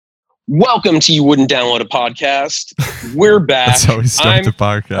Welcome to You Wouldn't Download a Podcast. We're back. That's how we start the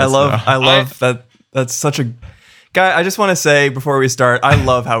podcast. I love that. That's such a guy. I just want to say before we start, I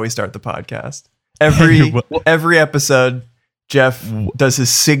love how we start the podcast. Every episode, Jeff does his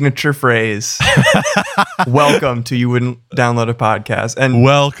signature phrase. Welcome to You Wouldn't Download a Podcast. And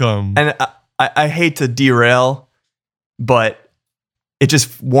welcome. And I hate to derail, but it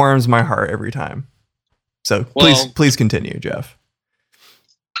just warms my heart every time. So please continue, Jeff.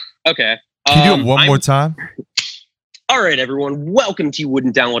 Okay. Can you do it one more time? All right, everyone. Welcome to You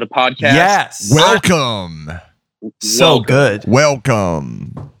Wouldn't Download a Podcast. Yes. Welcome. So good.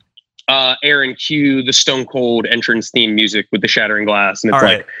 Welcome. Aaron, cue the Stone Cold entrance theme music with the shattering glass. And it's all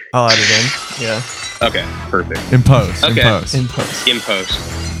right. I'll add it in. Yeah. Okay. Perfect. In post. Okay. In post.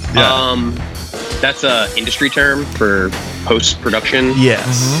 Yeah. That's a industry term for post-production.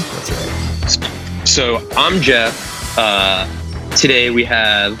 Yes. That's right. So I'm Jeff. Today we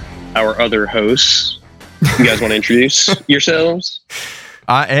have our other hosts. You guys want to introduce yourselves?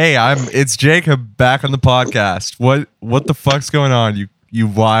 It's Jacob back on the podcast. What the fuck's going on? You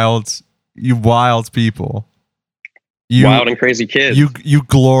wild people. Wild and crazy kids. You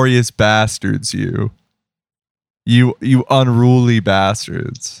glorious bastards, you unruly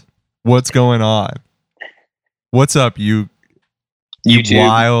bastards. What's going on? What's up, you YouTube.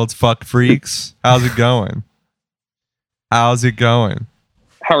 Wild fuck freaks? How's it going?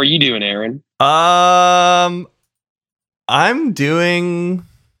 How are you doing, Aaron? I'm doing,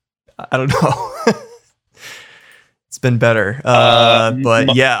 I don't know. It's been better.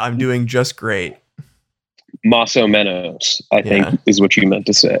 But yeah, I'm doing just great. Más o menos, I think is what you meant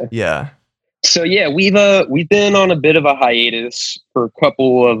to say. Yeah. So yeah, we've been on a bit of a hiatus for a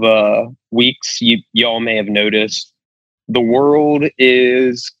couple of weeks. Y'all may have noticed the world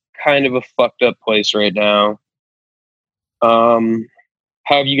is kind of a fucked up place right now.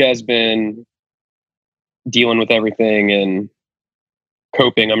 How have you guys been dealing with everything and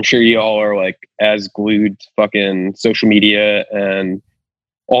coping? I'm sure you all are like as glued to fucking social media and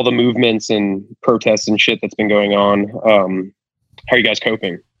all the movements and protests and shit that's been going on. How are you guys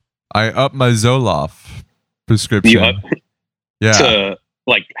coping? I upped my Zoloft prescription. Yeah. To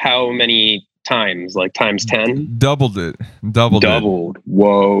like how many times? Like times 10? Doubled it. Whoa.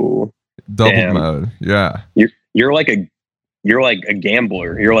 Double Damn. mode. Yeah. You're like a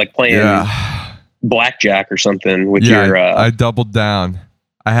gambler. You're like playing blackjack or something with your. I doubled down.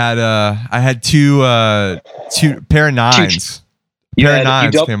 I had two pair of nines. Pair of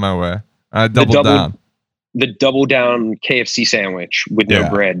nines came my way. I doubled down. The double down KFC sandwich with no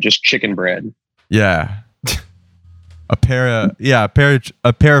bread, just chicken bread. Yeah. A pair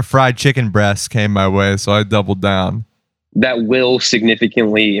of fried chicken breasts came my way, so I doubled down. That will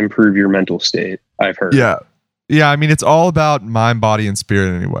significantly improve your mental state, I've heard. Yeah. Yeah, I mean, it's all about mind, body, and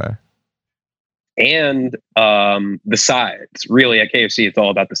spirit anyway. And the sides. Really, at KFC, it's all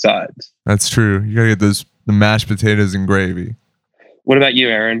about the sides. That's true. You gotta get the mashed potatoes and gravy. What about you,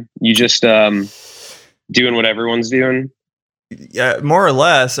 Aaron? You just doing what everyone's doing? Yeah, more or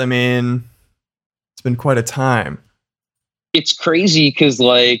less. I mean, it's been quite a time. It's crazy because,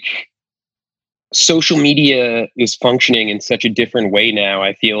 like, social media is functioning in such a different way now.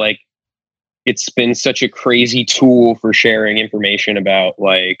 I feel like it's been such a crazy tool for sharing information about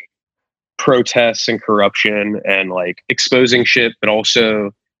like protests and corruption and like exposing shit, but also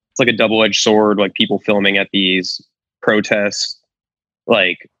it's like a double-edged sword. Like people filming at these protests,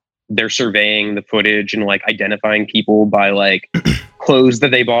 like they're surveying the footage and like identifying people by like clothes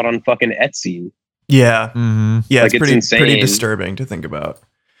that they bought on fucking Etsy. Yeah. Mm-hmm. Yeah. Like, it's insane. pretty disturbing to think about.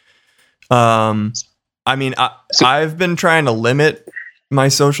 I mean, I've been trying to limit my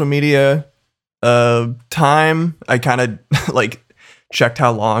social media time. I kind of like checked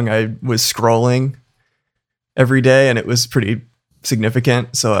how long I was scrolling every day, and it was pretty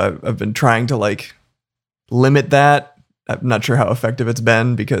significant. So I've been trying to like limit that. I'm not sure how effective it's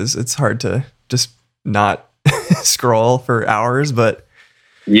been because it's hard to just not scroll for hours, but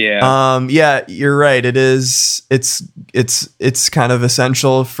yeah, you're right. It is. It's kind of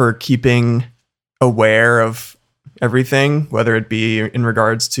essential for keeping aware of everything, whether it be in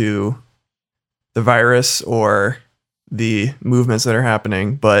regards to the virus or the movements that are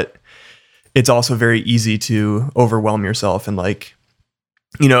happening. But it's also very easy to overwhelm yourself. And like,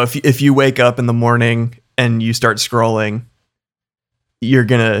 you know, if you wake up in the morning and you start scrolling, you're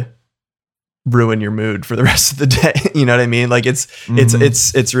going to ruin your mood for the rest of the day. You know what I mean? Like it's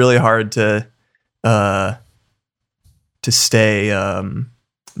really hard to stay,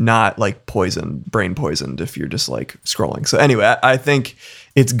 not like brain poisoned if you're just like scrolling. So anyway, I think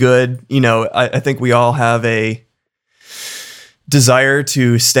it's good. You know, I think we all have a desire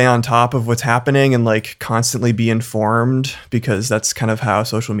to stay on top of what's happening and like constantly be informed, because that's kind of how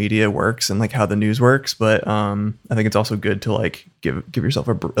social media works and like how the news works. But I think it's also good to like give yourself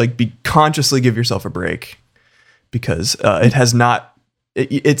consciously give yourself a break, because it has not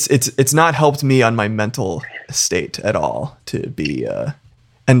it's not helped me on my mental state at all to be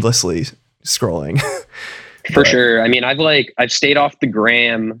endlessly scrolling. For sure. I mean, I've stayed off the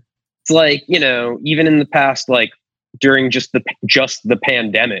gram. It's like, you know, even in the past, like during just the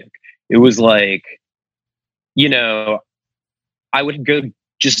pandemic, it was like, you know, I would go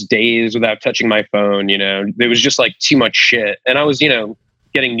just days without touching my phone. You know, there was just like too much shit, and I was, you know,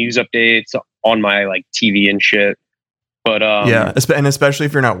 getting news updates on my like TV and shit. But yeah, and especially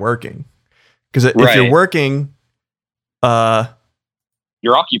if you're not working, because if you're working, you're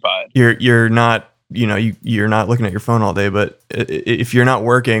occupied. You're not. You know, you're not looking at your phone all day. But if you're not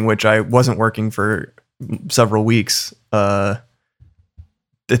working, which I wasn't working for several weeks,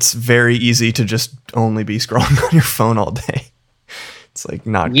 it's very easy to just only be scrolling on your phone all day. It's like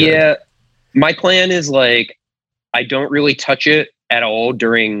not good. Yeah, my plan is like I don't really touch it at all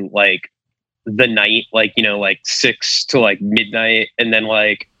during like the night, like, you know, like 6 to like midnight, and then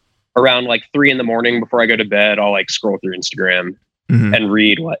like around like 3 a.m. before I go to bed, I'll like scroll through Instagram and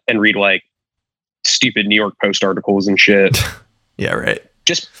read like stupid New York Post articles and shit. Yeah, right.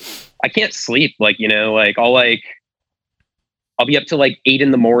 Just I can't sleep. Like, you know, like I'll be up to like 8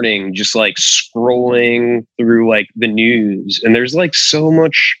 a.m. just like scrolling through like the news, and there's like so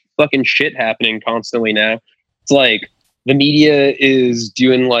much fucking shit happening constantly now. It's like the media is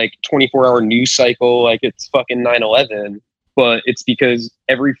doing like 24-hour news cycle like it's fucking 9/11, but it's because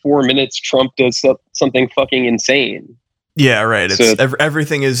every 4 minutes Trump does something fucking insane. Yeah, right. It's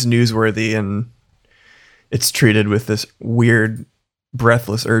everything is newsworthy, and it's treated with this weird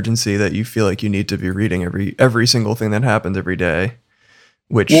breathless urgency that you feel like you need to be reading every single thing that happens every day.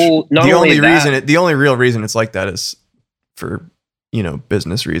 Which the only real reason it's like that is for, you know,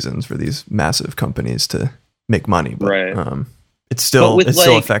 business reasons, for these massive companies to make money. But right. It still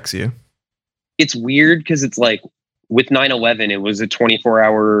affects you. It's weird because it's like with 9/11, it was a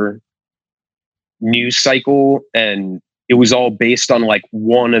 24-hour news cycle, and it was all based on like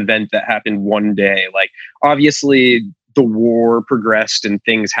one event that happened one day. Like obviously the war progressed and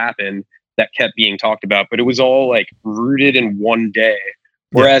things happened that kept being talked about, but it was all like rooted in one day.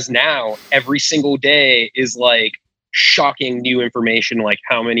 Whereas now every single day is like shocking new information, like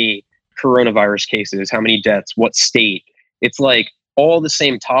how many coronavirus cases, how many deaths, what state. It's like all the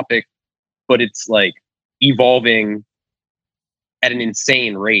same topic, but it's like evolving at an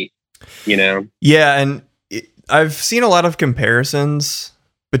insane rate, you know? Yeah. And I've seen a lot of comparisons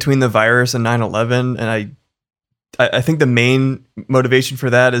between the virus and 9/11, and I think the main motivation for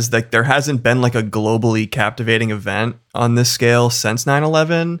that is like there hasn't been like a globally captivating event on this scale since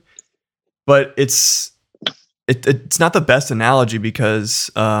 9/11, but it's not the best analogy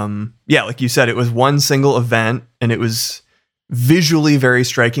because like you said, it was one single event and it was visually very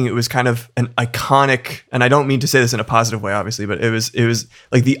striking. It was kind of an iconic, and I don't mean to say this in a positive way, obviously, but it was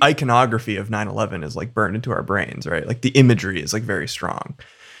like the iconography of 9/11 is like burned into our brains, right? Like the imagery is like very strong,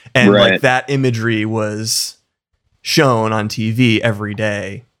 and like that imagery was shown on TV every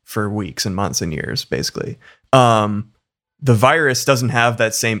day for weeks and months and years, basically. The virus doesn't have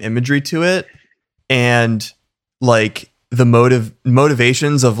that same imagery to it, and like the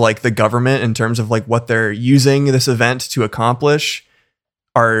motivations of like the government in terms of like what they're using this event to accomplish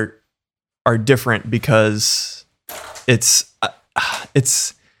are different, because it's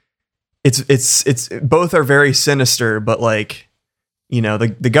both are very sinister, but like, you know,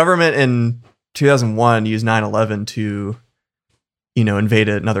 the government in 2001 used 9/11 to, you know, invade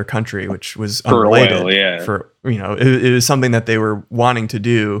another country, which was unrelated. It was something that they were wanting to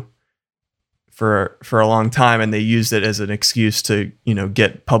do for a long time, and they used it as an excuse to, you know,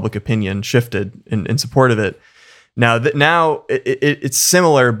 get public opinion shifted in support of it. Now it's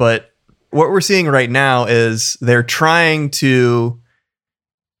similar, but what we're seeing right now is they're trying to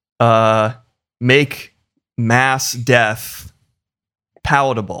make mass death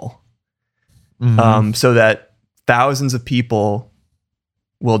palatable, so that thousands of people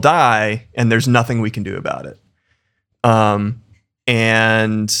will die and there's nothing we can do about it.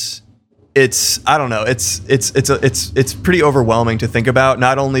 And I don't know, it's pretty overwhelming to think about,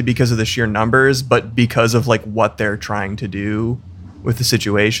 not only because of the sheer numbers, but because of like what they're trying to do with the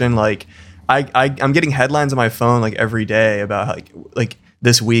situation. Like I'm getting headlines on my phone like every day about like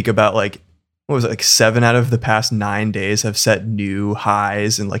this week about like, what was it, like 7 out of the past 9 days have set new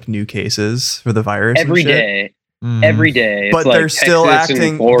highs and like new cases for the virus every day. every day. It's but like they're still Texas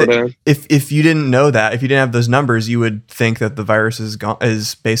acting. Florida. If you didn't know that, if you didn't have those numbers, you would think that the virus is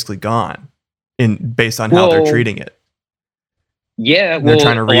basically gone, based on how they're treating it. Yeah, they're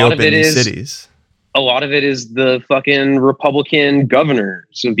trying to reopen these cities. A lot of it is the fucking Republican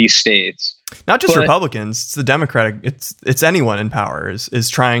governors of these states. Not just Republicans, it's the Democratic. It's anyone in power is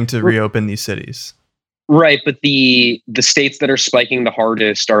trying to reopen these cities. Right, but the states that are spiking the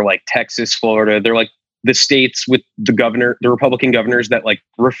hardest are like Texas, Florida. They're like the states with the Republican governors that like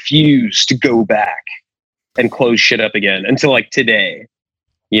refuse to go back and close shit up again until like today.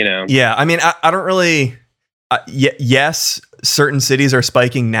 You know? Yeah, I mean, I don't really. Yes, certain cities are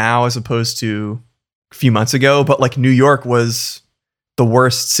spiking now as opposed to a few months ago, but like New York was the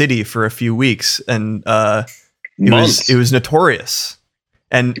worst city for a few weeks, and it was notorious.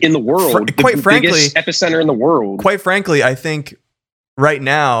 And in the world, quite frankly, biggest epicenter in the world. Quite frankly, I think right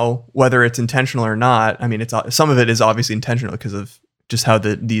now, whether it's intentional or not, I mean, some of it is obviously intentional because of just how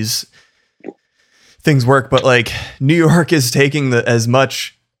these things work. But like New York is taking as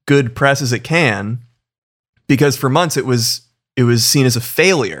much good press as it can, because for months it was seen as a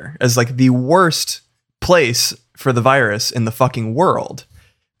failure, as like the worst place for the virus in the fucking world.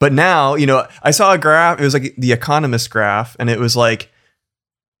 But now, I saw a graph. It was like the Economist graph, and it was like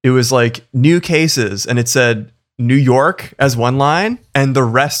new cases, and it said New York as one line and the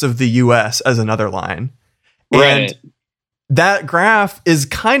rest of the US as another line. Right. And that graph is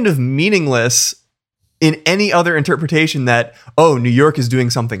kind of meaningless in any other interpretation that, New York is doing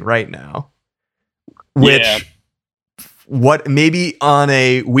something right now. Which what maybe on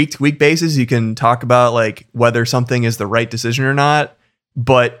a week-to-week basis you can talk about like whether something is the right decision or not.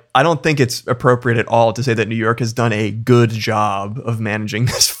 But I don't think it's appropriate at all to say that New York has done a good job of managing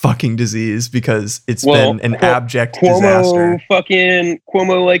this fucking disease, because it's been an abject disaster.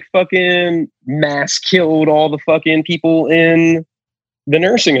 Cuomo like fucking mass killed all the fucking people in the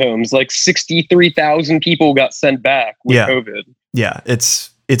nursing homes. Like 63,000 people got sent back with COVID. Yeah, it's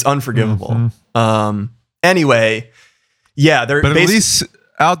unforgivable. Anyway, but at least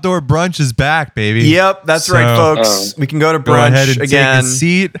outdoor brunch is back, baby. Yep, that's right, folks. We can go to brunch go ahead and again. Take a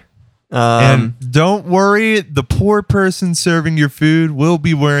seat. And don't worry, the poor person serving your food will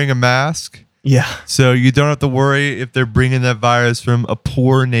be wearing a mask. Yeah. So you don't have to worry if they're bringing that virus from a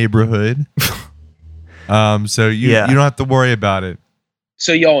poor neighborhood. So you don't have to worry about it.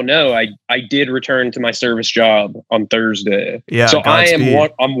 So y'all know I did return to my service job on Thursday. Yeah. So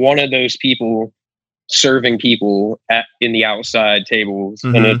I'm one of those people serving people in the outside tables,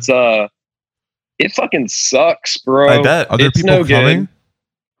 and it fucking sucks, bro. I bet. Are there people coming?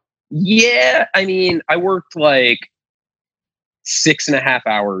 Yeah, I mean, I worked like 6.5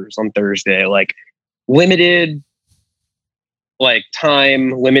 hours on Thursday, like limited like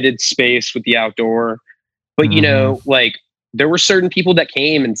time, limited space with the outdoor. But like there were certain people that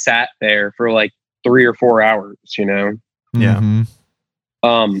came and sat there for like 3 or 4 hours, Yeah.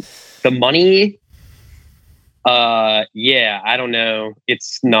 The money, I don't know.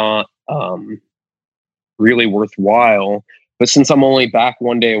 It's not really worthwhile. But since I'm only back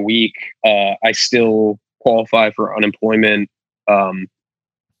 1 day a week, I still qualify for unemployment,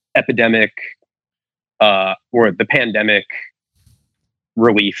 epidemic, or the pandemic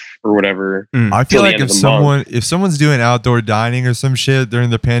relief or whatever. I feel like if someone's doing outdoor dining or some shit during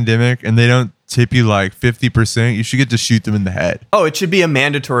the pandemic and they don't tip you like 50%, you should get to shoot them in the head. Oh, it should be a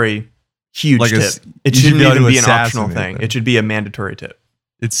mandatory huge tip. It shouldn't even be an optional thing. It should be a mandatory tip.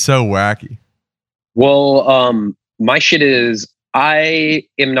 It's so wacky. Well, my shit is I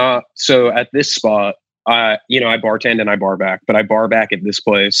am not so at this spot. I bartend and I bar back, but I bar back at this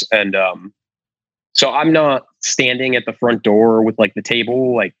place, and so I'm not standing at the front door with like the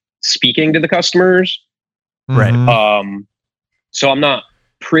table, like speaking to the customers, right? So I'm not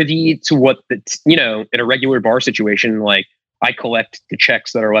privy to what in a regular bar situation, like I collect the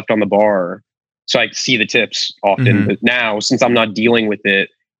checks that are left on the bar, so I see the tips often. But now, since I'm not dealing with it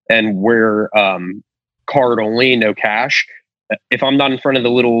and we're card only, no cash, if I'm not in front of the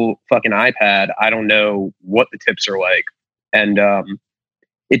little fucking iPad, I don't know what the tips are like. And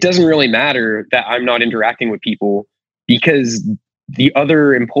it doesn't really matter that I'm not interacting with people, because the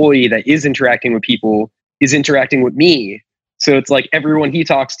other employee that is interacting with people is interacting with me. So it's like everyone he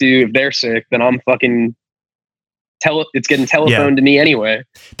talks to, if they're sick, then I'm fucking it's getting telephoned to me anyway.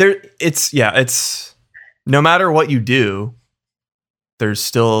 It's no matter what you do, there's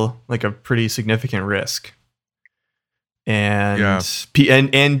still like a pretty significant risk. And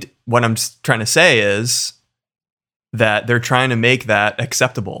and what I'm trying to say is that they're trying to make that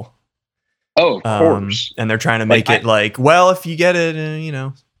acceptable. Oh, of course. And they're trying to make it like, well, if you get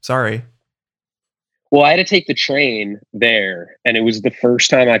it, sorry. Well, I had to take the train there, and it was the first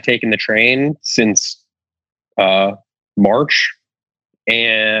time I've taken the train since March.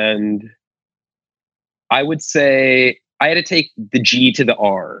 And I would say I had to take the G to the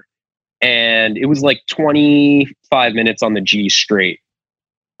R, and it was like 25 minutes on the G straight.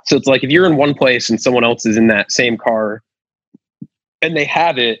 So it's like if you're in one place and someone else is in that same car and they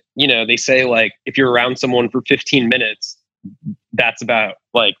have it, you know, they say like if you're around someone for 15 minutes, that's about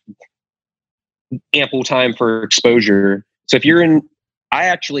like ample time for exposure. So if you're in, I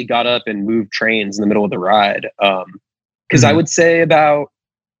actually got up and moved trains in the middle of the ride. Because I would say about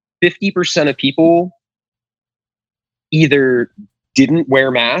 50% of people either didn't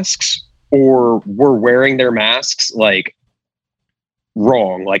wear masks or were wearing their masks like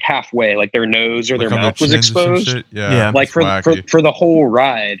wrong, like halfway, like their nose or their mouth was exposed. Yeah. Like for the whole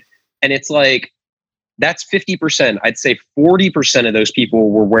ride. And it's like, that's 50%. I'd say 40% of those people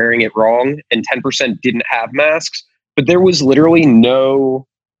were wearing it wrong and 10% didn't have masks. But there was literally no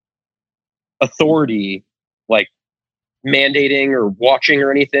authority like mandating or watching or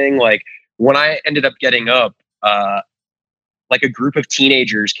anything. Like when I ended up getting up, like a group of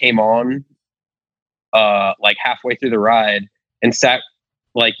teenagers came on like halfway through the ride and sat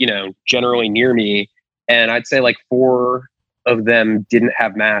like, you know, generally near me. And I'd say like 4 of them didn't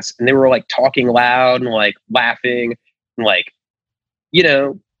have masks, and they were like talking loud and like laughing and like, you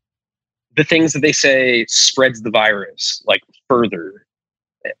know, the things that they say spreads the virus like further.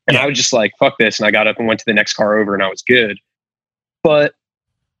 And I was just like, fuck this. And I got up and went to the next car over and I was good. But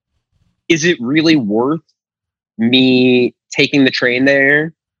is it really worth me taking the train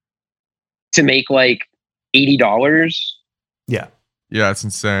there to make like $80? Yeah. Yeah, it's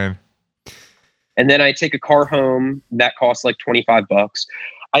insane. And then I take a car home that costs like $25.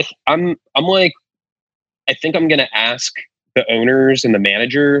 I'm like, I think I'm gonna ask the owners and the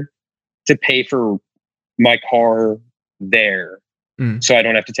manager to pay for my car there, so I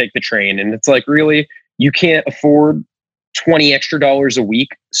don't have to take the train. And it's like, really, you can't afford $20 extra a week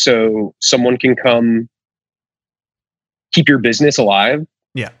so someone can come keep your business alive?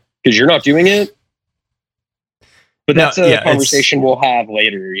 Yeah, because you're not doing it. But that's a conversation we'll have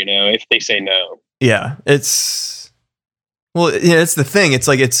later, you know, if they say no. Yeah, it's the thing. It's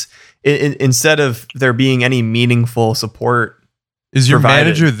like instead of there being any meaningful support. Is your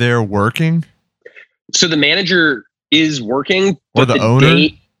manager there working? So the manager is working, or the owner?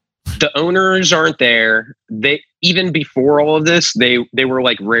 The owners aren't there. They, even before all of this, they were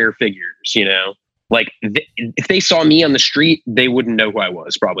like rare figures, you know. Like if they saw me on the street, they wouldn't know who I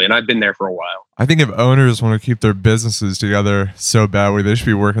was probably. And I've been there for a while. I think if owners want to keep their businesses together so badly, they should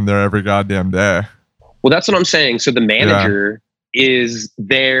be working there every goddamn day. Well, that's what I'm saying. So the manager is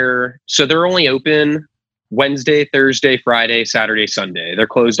there. So they're only open Wednesday, Thursday, Friday, Saturday, Sunday. They're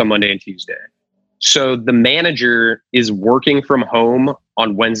closed on Monday and Tuesday. So the manager is working from home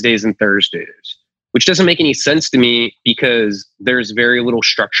on Wednesdays and Thursdays, which doesn't make any sense to me because there's very little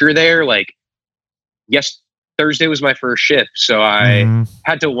structure there. Like, yes, Thursday was my first shift, so I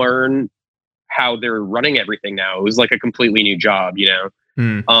had to learn how they're running everything now. It was like a completely new job, you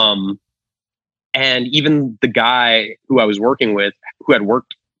know? And even the guy who I was working with, who had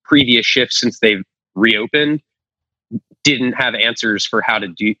worked previous shifts since they've reopened, didn't have answers for how to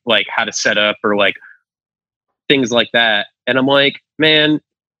do, like how to set up or like things like that. And I'm like, man,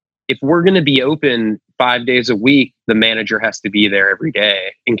 if we're going to be open 5 days a week, the manager has to be there every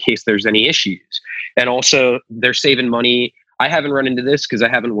day in case there's any issues. And also they're saving money. I haven't run into this because I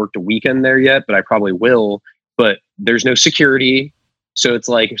haven't worked a weekend there yet, but I probably will. But there's no security. So it's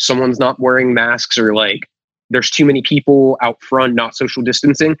like if someone's not wearing masks or like there's too many people out front, not social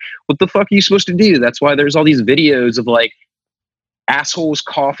distancing, what the fuck are you supposed to do? That's why there's all these videos of like assholes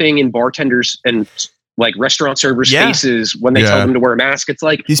coughing in bartenders and like restaurant servers' faces when they tell them to wear a mask. It's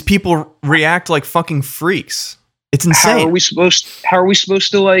like these people react like fucking freaks. It's insane. How are we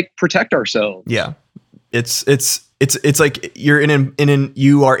supposed to like protect ourselves? Yeah. It's like you're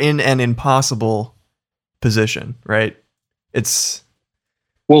you are in an impossible position, right?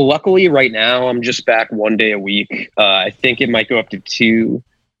 Well, luckily right now I'm just back 1 day a week. I think it might go up to 2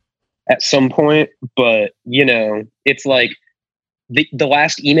 at some point, but you know, it's like the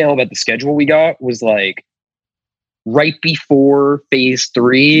last email about the schedule we got was like right before phase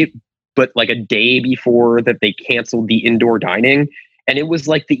 3, but like a day before that they canceled the indoor dining. And it was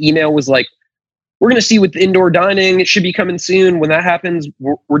like the email was like, we're going to see with the indoor dining, it should be coming soon. When that happens,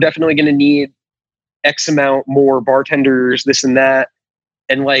 we're definitely going to need X amount more bartenders, this and that.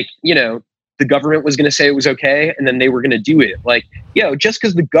 And like, you know, the government was going to say it was okay, and then they were going to do it. Like, just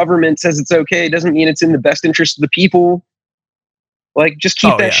because the government says it's okay doesn't mean it's in the best interest of the people. Like, just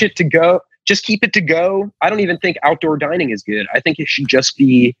keep that shit to go. just keep it to go. I don't even think outdoor dining is good. I think it should just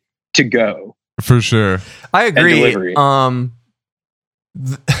be to go. For sure. I agree.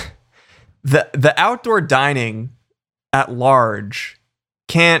 The outdoor dining at large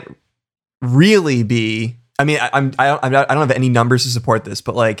can't really be. I mean, I don't have any numbers to support this,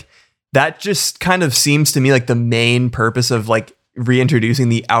 but like that just kind of seems to me like the main purpose of like reintroducing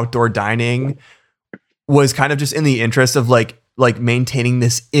the outdoor dining was kind of just in the interest of like maintaining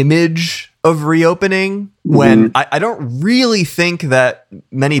this image of reopening, when I don't really think that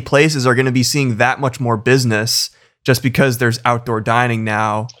many places are going to be seeing that much more business just because there's outdoor dining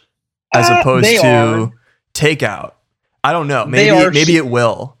now as opposed to takeout. I don't know. Maybe it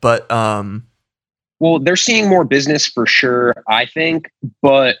will, but well, they're seeing more business for sure, I think,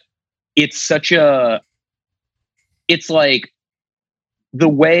 but it's like the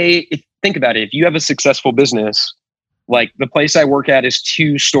way, think about it. If you have a successful business, like the place I work at is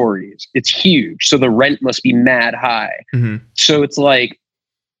 2 stories. It's huge. So the rent must be mad high. So it's like,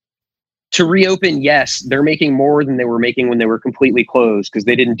 to reopen, yes, they're making more than they were making when they were completely closed because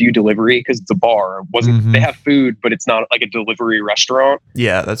they didn't do delivery because it's a bar. They have food, but it's not like a delivery restaurant.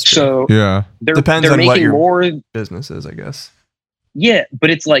 Yeah, that's true. So yeah, depends they're on making what your more business is, I guess. Yeah, but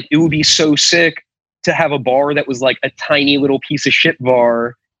it's like, it would be so sick to have a bar that was like a tiny little piece of shit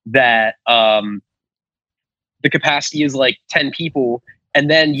bar that the capacity is like 10 people, and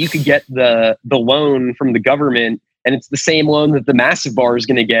then you could get the loan from the government, and it's the same loan that the massive bar is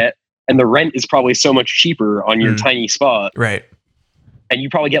going to get, and the rent is probably so much cheaper on your tiny spot. Right. And you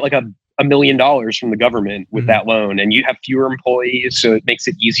probably get like $1 million from the government with that loan, and you have fewer employees, so it makes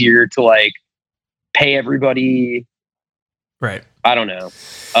it easier to like pay everybody. Right. I don't know.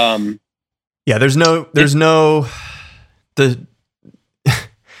 Yeah, there's no I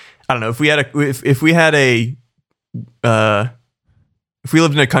don't know, if we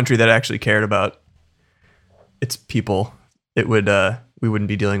lived in a country that actually cared about its people, it would we wouldn't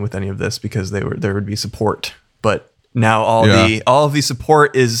be dealing with any of this because there would be support. But now all of the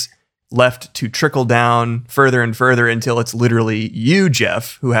support is left to trickle down further and further until it's literally you,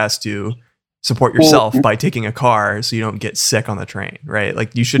 Jeff, who has to support yourself by taking a car so you don't get sick on the train, right?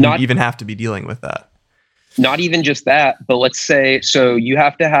 Like you shouldn't even have to be dealing with that. Not even just that, but let's say, so you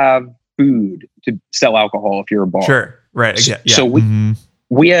have to have food to sell alcohol if you're a bar. Sure. Right. Yeah. So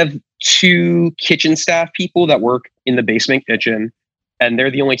we have 2 kitchen staff people that work in the basement kitchen, and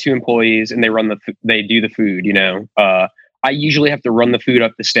they're the only 2 employees, and they do the food, you know. I usually have to run the food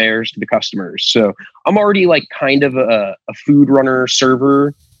up the stairs to the customers. So I'm already like kind of a food runner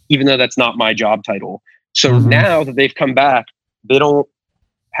server, even though that's not my job title. So now that they've come back, they don't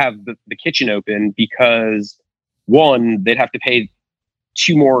have the kitchen open because 1, they'd have to pay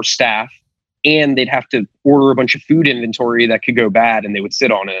 2 more staff, and they'd have to order a bunch of food inventory that could go bad, and they would sit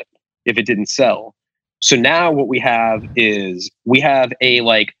on it if it didn't sell. So now what we have is we have a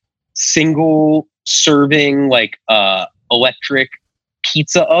like single serving like electric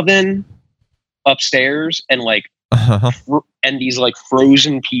pizza oven upstairs, and like and these like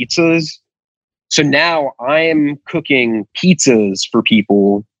frozen pizzas. So now I am cooking pizzas for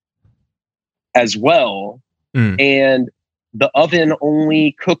people as well. And the oven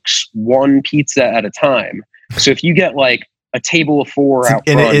only cooks 1 pizza at a time. So if you get like a table of 4 out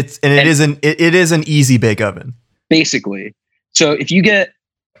front, it is an easy bake oven, basically. So if you get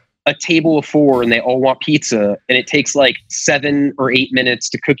a table of 4 and they all want pizza, and it takes like 7 or 8 minutes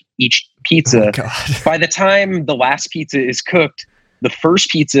to cook each pizza, by the time the last pizza is cooked, the first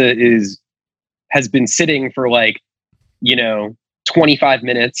pizza has been sitting for like, 25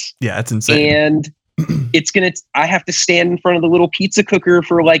 minutes. Yeah, it's insane. And I have to stand in front of the little pizza cooker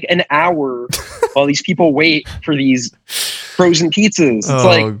for like an hour while these people wait for these frozen pizzas.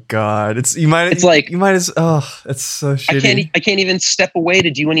 It's God. It's so shitty. I can't even step away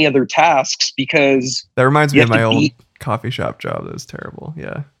to do any other tasks because that reminds me of my old coffee shop job. That was terrible.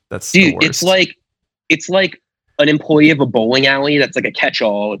 Yeah. That's the worst. It's like an employee of a bowling alley that's like a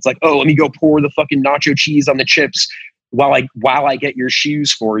catch-all. It's like, oh, let me go pour the fucking nacho cheese on the chips while I get your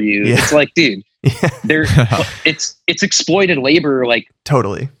shoes for you. Yeah. It's like, dude, it's exploited labor, like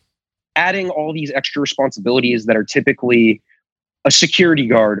totally. Adding all these extra responsibilities that are typically a security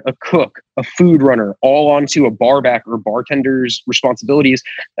guard, a cook, a food runner, all onto a barback or bartender's responsibilities.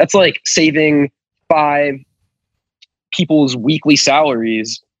 That's like saving 5 people's weekly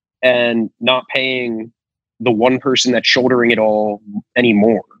salaries and not paying the one person that's shouldering it all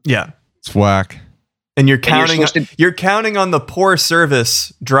anymore. Yeah. It's whack. And you're counting on the poor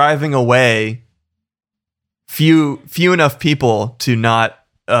service driving away few enough people to not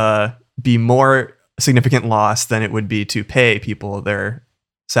be more significant loss than it would be to pay people their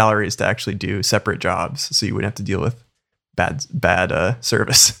salaries to actually do separate jobs, so you wouldn't have to deal with bad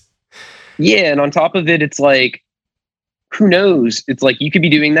service. Yeah, and on top of it, it's like, who knows? It's like you could be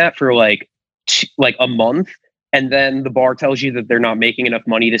doing that for like a month, and then the bar tells you that they're not making enough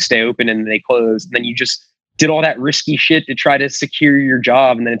money to stay open, and they close. And then you just did all that risky shit to try to secure your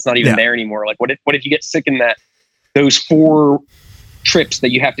job, and then it's not even there anymore. Like, what if you get sick in those 4 trips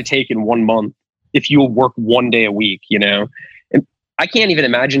that you have to take in 1 month if you'll work 1 day a week, you know? And I can't even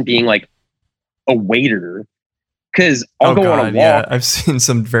imagine being like a waiter, because I'll go on a walk. Yeah, I've seen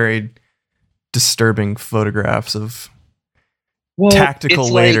some very disturbing photographs of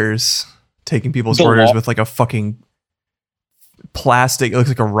tactical waiters taking people's orders with like a fucking plastic, it looks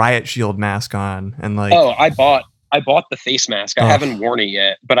like a riot shield mask on, and like, oh, I bought the face mask. I haven't worn it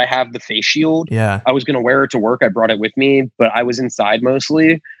yet, but I have the face shield. Yeah, I was gonna wear it to work. I brought it with me, but I was inside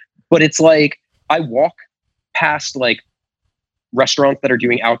mostly. But it's like, I walk past like restaurants that are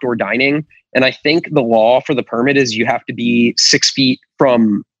doing outdoor dining, and I think the law for the permit is you have to be 6 feet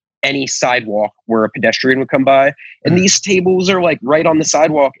from any sidewalk where a pedestrian would come by. And these tables are like right on the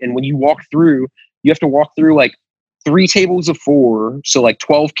sidewalk. And when you walk through, you have to walk through like 3 tables of 4. So like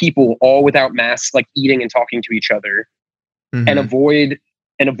 12 people all without masks, like eating and talking to each other, and avoid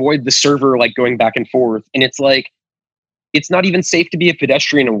the server like going back and forth. And it's like, it's not even safe to be a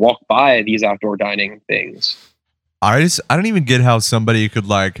pedestrian and walk by these outdoor dining things. I don't even get how somebody could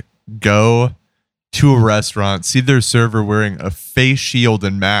like go to a restaurant, see their server wearing a face shield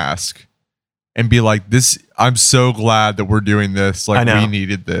and mask, and be like, "This, I'm so glad that we're doing this. Like, we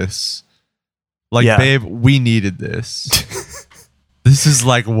needed this. Like, babe, we needed this. This is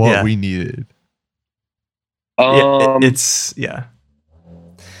like what we needed." It's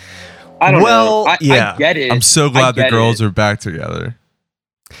I don't know. I get it. I'm so glad the girls are back together.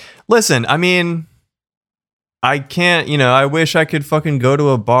 Listen, I mean, I can't, I wish I could fucking go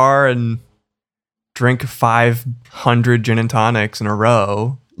to a bar and drink 500 gin and tonics in a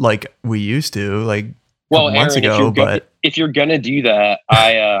row like we used to, like months ago. But if you're gonna do that,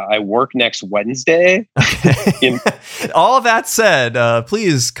 I work next Wednesday. All that said,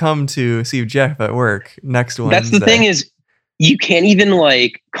 please come to see Jeff at work next Wednesday. That's the thing is, you can't even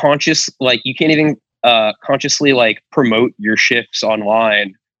consciously like promote your shifts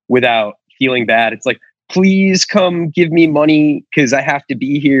online without feeling bad. It's like, please come give me money because I have to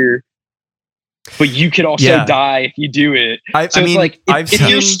be here. But you could also die if you do it. It's like, if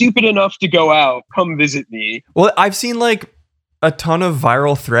you're stupid enough to go out, come visit me. Well, I've seen like a ton of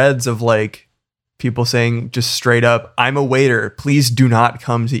viral threads of like people saying just straight up, "I'm a waiter. Please do not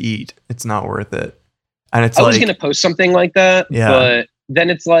come to eat. It's not worth it." And I was going to post something like that, but then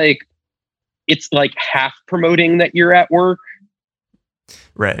it's like half promoting that you're at work.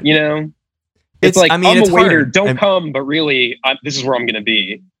 Right. You know? It's like, I'm a waiter. Hard. Don't come, but really, this is where I'm going to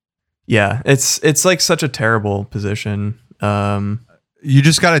be. Yeah, it's like such a terrible position. You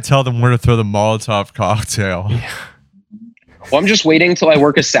just got to tell them where to throw the Molotov cocktail. Yeah. Well, I'm just waiting till I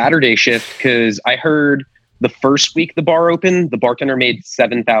work a Saturday shift, because I heard the first week the bar opened, the bartender made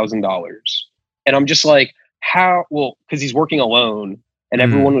 $7,000. And I'm just like, how? Well, because he's working alone and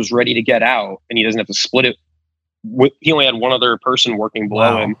everyone was ready to get out and he doesn't have to split it. He only had one other person working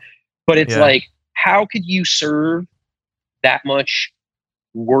below him. But it's like, how could you serve that much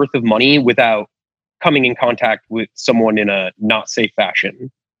worth of money without coming in contact with someone in a not safe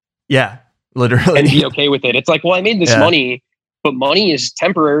fashion? Yeah, literally. And be okay with it. It's like, well, I made this money, but money is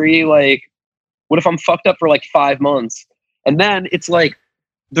temporary. Like, what if I'm fucked up for like 5 months? And then it's like,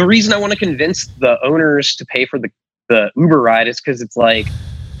 the reason I want to convince the owners to pay for the Uber ride is because it's like,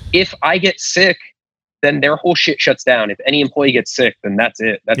 if I get sick, then their whole shit shuts down. If any employee gets sick, then that's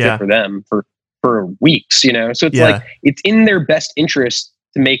it. That's it for them for weeks, you know? So it's like, it's in their best interest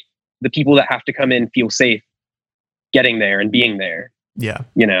to make the people that have to come in feel safe getting there and being there. Yeah.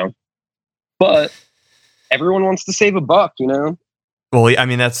 You know? But everyone wants to save a buck, you know? Well, I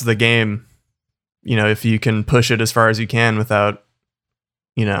mean, that's the game. You know, if you can push it as far as you can without,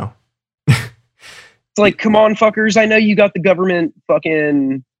 It's like, come on, fuckers. I know you got the government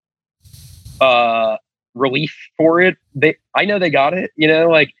fucking relief for it. I know they got it, you know?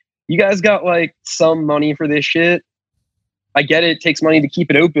 Like, you guys got like some money for this shit. I get it takes money to keep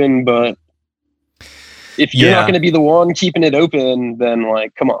it open, but if you're not going to be the one keeping it open, then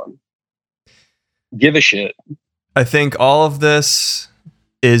like, come on, give a shit. I think all of this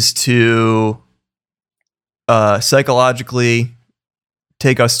is to psychologically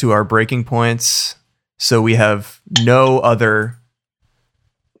take us to our breaking points, so we have no other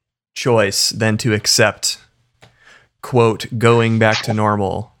choice than to accept, quote, going back to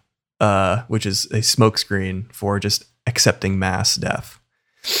normal, which is a smokescreen for just accepting mass death.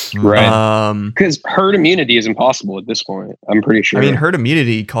 Right. Because herd immunity is impossible at this point. I'm pretty sure. I mean, herd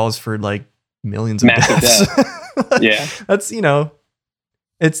immunity calls for like millions of Massive deaths. Yeah.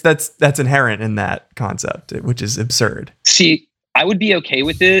 That's, that's inherent in that concept, which is absurd. See, I would be okay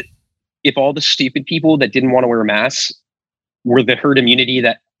with it if all the stupid people that didn't want to wear masks were the herd immunity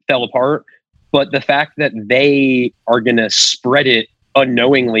that fell apart. But the fact that they are going to spread it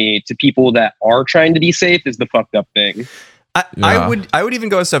unknowingly to people that are trying to be safe is the fucked up thing. I would even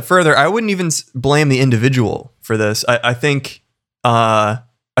go a step further. I wouldn't even blame the individual for this. I think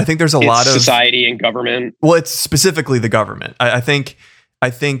there's a lot of society and government. Well, it's specifically the government. I think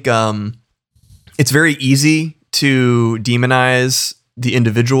it's very easy to demonize the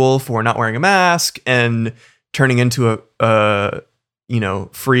individual for not wearing a mask and turning into a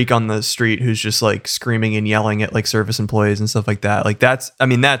freak on the street who's just like screaming and yelling at like service employees and stuff like that. Like that's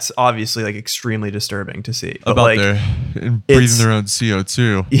obviously like extremely distrubing to see. But about like, and breathing their own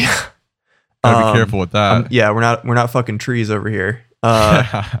CO2. Yeah. Gotta be careful with that. Yeah, we're not fucking trees over here.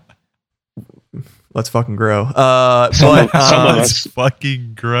 Let's fucking grow. Some of us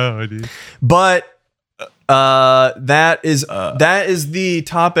fucking grow, dude. But that is the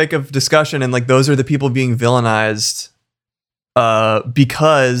topic of discussion, and like those are the people being villainized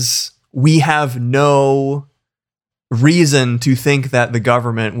because we have no reason to think that the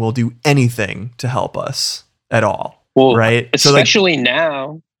government will do anything to help us at all. Well, right? Especially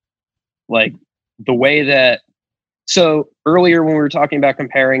now, like the way that. So earlier when we were talking about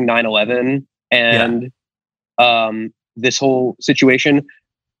comparing 9/11 and this whole situation,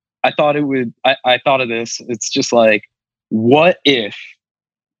 I thought I thought of this. It's just like, what if,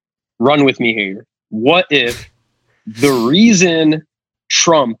 run with me here. What if the reason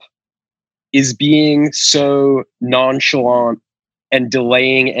Trump is being so nonchalant and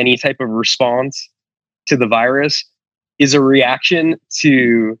delaying any type of response to the virus is a reaction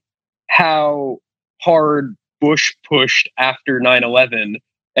to how hard Bush pushed after 9/11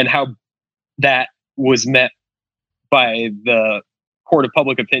 and how that was met by the court of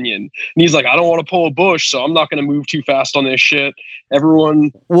public opinion. And he's like, I don't want to pull a Bush, so I'm not going to move too fast on this shit.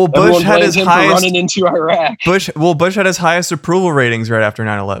 Bush had his highest running into Iraq. Bush had his highest approval ratings right after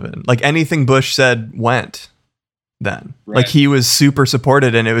 9/11. Like anything Bush said went then. Right. Like he was super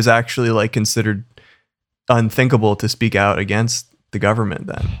supported, and it was actually like considered unthinkable to speak out against the government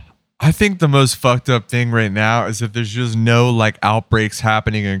then. I think the most fucked up thing right now is that there's just no like outbreaks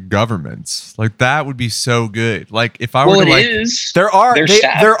happening in governments. Like that would be so good. Like if I were to like, there are,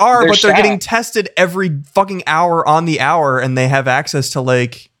 but they're getting tested every fucking hour on the hour, and they have access to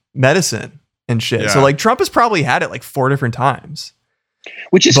like medicine and shit. Yeah. So like Trump has probably had it like 4 different times.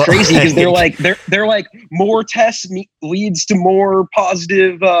 Which is crazy because they're like more tests leads to more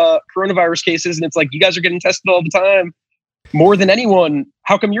positive coronavirus cases, and it's like you guys are getting tested all the time. More than anyone.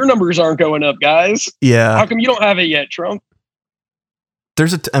 How come your numbers aren't going up, guys? Yeah. How come you don't have it yet, Trump?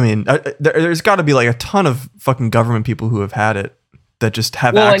 There's got to be like a ton of fucking government people who have had it that just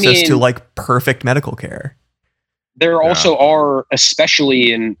have access to like perfect medical care. There also are,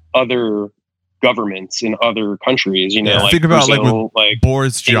 especially in other governments in other countries, like think about Brazil, like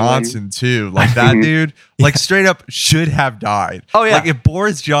Boris Johnson too. Like that dude, like straight up should have died. Oh yeah. Like if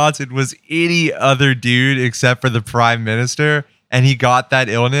Boris Johnson was any other dude except for the prime minister and he got that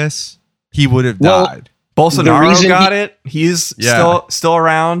illness, he would have died. Bolsonaro got it. He's still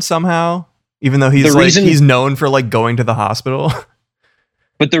around somehow, even though he's known for like going to the hospital.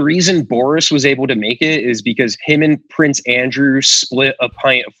 But the reason Boris was able to make it is because him and Prince Andrew split a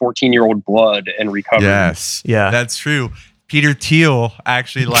pint of 14-year-old blood and recovered. Yes. Yeah. That's true. Peter Thiel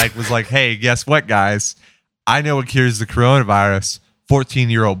actually was like, hey, guess what, guys? I know what cures the coronavirus.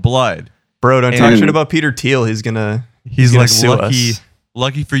 14-year-old blood. Bro, don't talk shit about Peter Thiel. He's gonna like sue lucky. us.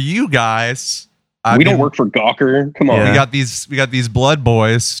 Lucky for you guys. We don't work for Gawker. Come on. Yeah. We got these blood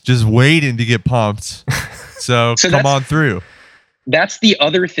boys just waiting to get pumped. So come on through. That's the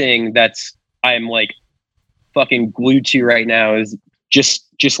other thing I'm like fucking glued to right now is just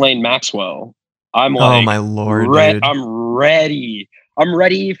Ghislaine Maxwell. I'm like, oh my lord, dude. I'm ready. I'm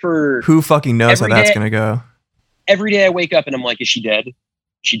ready for. Who fucking knows how that's gonna go? Every day I wake up and I'm like, is she dead? Is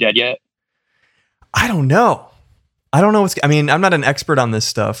she dead yet? I don't know. I'm not an expert on this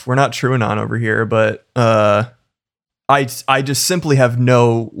stuff. We're not TrueAnon over here, but I just simply have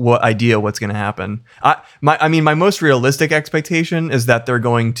no idea what's going to happen. My most realistic expectation is that they're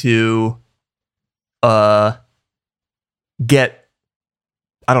going to get,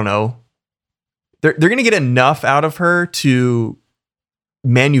 I don't know, they're going to get enough out of her to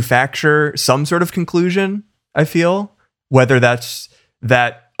manufacture some sort of conclusion, I feel, whether that's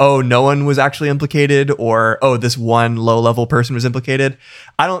that oh, no one was actually implicated, or oh, this one low-level person was implicated.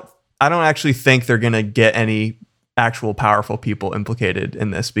 I don't actually think they're gonna get any actual powerful people implicated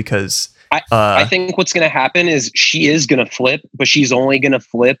in this, because I think what's gonna happen is she is gonna flip, but she's only gonna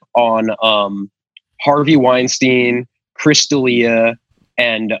flip on Harvey Weinstein, Chris D'Elia,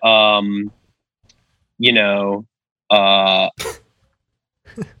 and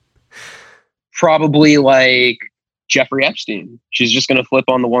probably like Jeffrey Epstein. She's just gonna flip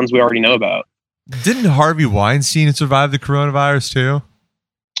on the ones we already know about. Didn't Harvey Weinstein survive the coronavirus too?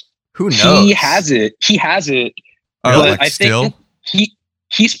 Who knows? He has it. Oh, But like I still? think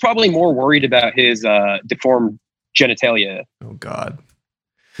he's probably more worried about his deformed genitalia. Oh God.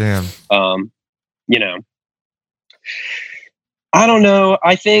 Damn. I don't know.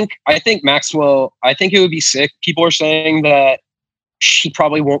 I think Maxwell, I think it would be sick. People are saying that she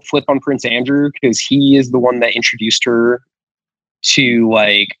probably won't flip on Prince Andrew because he is the one that introduced her to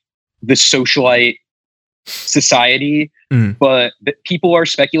like the socialite society. But people are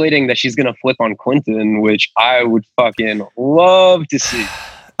speculating that she's going to flip on Clinton, which I would fucking love to see.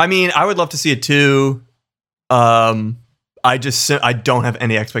 I mean, I would love to see it too. I don't have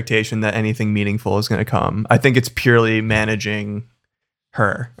any expectation that anything meaningful is going to come. I think it's purely managing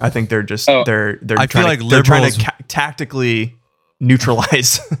her. I think they're just they're trying to tactically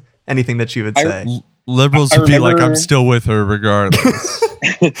neutralize anything that she would say. Liberals would be like, I'm still with her regardless.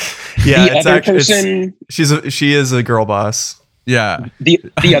 Yeah, she is a girl boss. Yeah.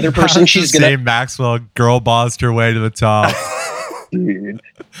 The other person she's gonna say Maxwell girl bossed her way to the top. Dude.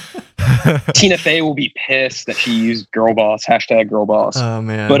 Tina Fey will be pissed that she used girl boss, hashtag girl boss. Oh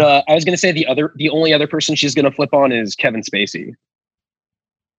man. But I was gonna say the only other person she's gonna flip on is Kevin Spacey.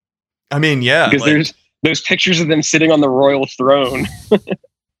 I mean, yeah. Because there's those pictures of them sitting on the royal throne.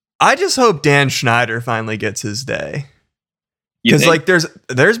 I just hope Dan Schneider finally gets his day. Because like there's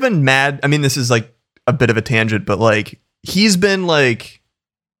been mad. I mean, this is like a bit of a tangent, but like he's been like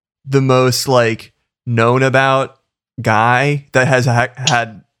the most like known about guy that has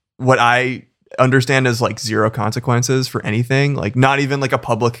had what I understand as like zero consequences for anything. Like not even like a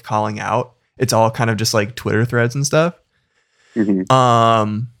public calling out. It's all kind of just like Twitter threads and stuff.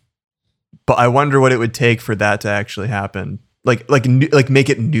 Mm-hmm. But I wonder what it would take for that to actually happen. Like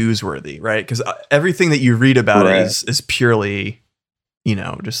make it newsworthy, right? Because everything that you read about it is purely,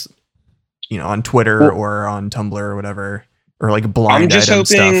 just on Twitter or on Tumblr or whatever, or like blind item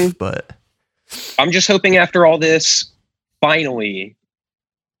stuff. But I'm just hoping after all this, finally,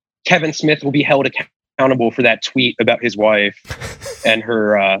 Kevin Smith will be held accountable for that tweet about his wife and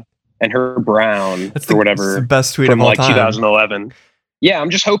her brown or whatever. That's the best tweet from of all like time. 2011. Yeah, I'm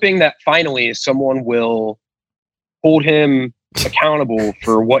just hoping that finally someone will hold him accountable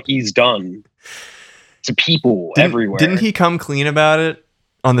for what he's done to people everywhere. Didn't he come clean about it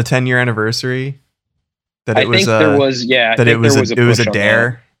on the 10-year anniversary? That it was there was it was a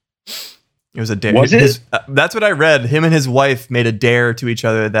dare. It was a dare. Was it? That's what I read. Him and his wife made a dare to each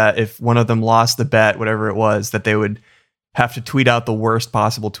other that if one of them lost the bet, whatever it was, that they would have to tweet out the worst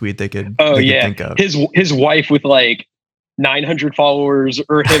possible tweet they could think of. His wife with like 900 followers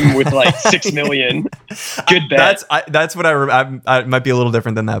or him with like 6 million. Good bet. That's what I might be a little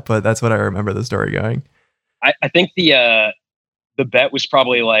different than that, but that's what I remember the story going. I think the bet was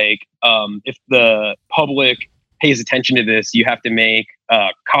probably like, if the public pays attention to this, you have to make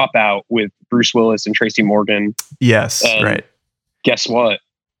Cop Out with Bruce Willis and Tracy Morgan. Yes. And right. Guess what?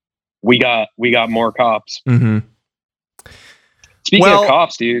 We got more cops. Mm-hmm. Speaking of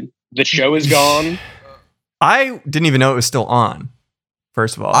cops, dude, the show is gone. I didn't even know it was still on.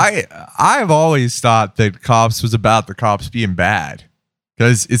 First of all, I've always thought that Cops was about the cops being bad,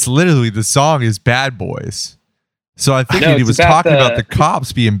 because it's literally the song is Bad Boys. So I figured he was talking about the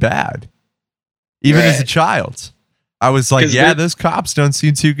cops being bad. Even as a child, I was like, yeah, those cops don't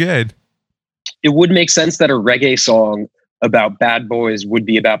seem too good. It would make sense that a reggae song about bad boys would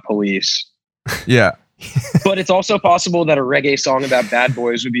be about police. Yeah. But it's also possible that a reggae song about bad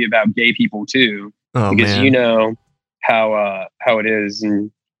boys would be about gay people too. Oh, because man. you know how it is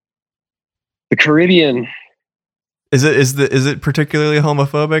in the Caribbean. Is it particularly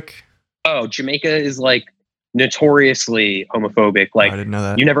homophobic? Oh, Jamaica is like notoriously homophobic. Like, I didn't know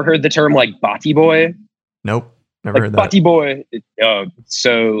that. You never heard the term like Bati boy? Nope, never heard that. Bati boy.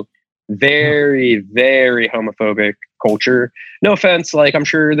 So very, very homophobic culture. No offense. Like, I'm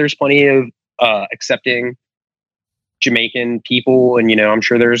sure there's plenty of accepting Jamaican people, and I'm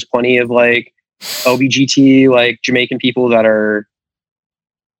sure there's plenty of like LBGT like Jamaican people that are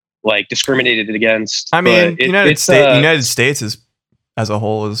like discriminated against. I mean, United States is as a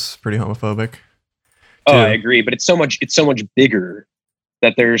whole is pretty homophobic. Oh, I agree, but it's so much bigger.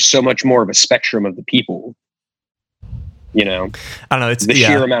 that there's so much more of a spectrum of the people. You know, I don't know. It's the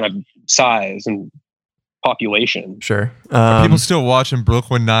sheer amount of size and population. Sure. Are people still watching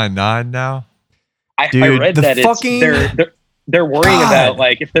Brooklyn Nine-Nine now? I Dude, read the that fucking- they're worrying God. about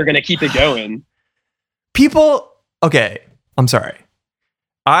like if they're gonna keep it going. People, okay, I'm sorry.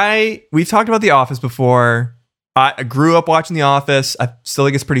 We've talked about The Office before. I grew up watching The Office. I still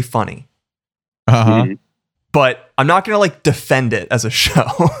think it's pretty funny, Uh-huh. Mhm. but I'm not gonna like defend it as a show.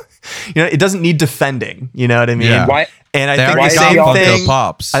 You know, it doesn't need defending. You know what I mean? Yeah. Why? And I They think already the got same Funko thing.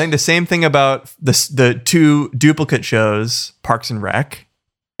 Pops. I think the same thing about the two duplicate shows, Parks and Rec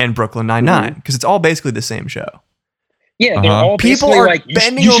and Brooklyn Nine-Nine, because it's all basically the same show. Yeah, they're Uh-huh. all People basically are like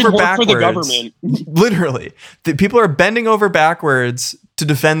bending you should over work for the backwards. government. Literally, the people are bending over backwards to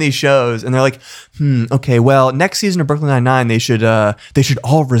defend these shows, and they're like, okay, well, next season of Brooklyn Nine-Nine, they should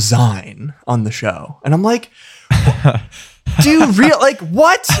all resign on the show. And I'm like, dude, like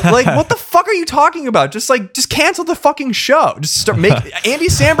what? Like what the fuck are you talking about? Just cancel the fucking show. Just Andy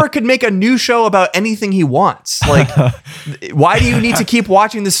Samberg could make a new show about anything he wants. Like, why do you need to keep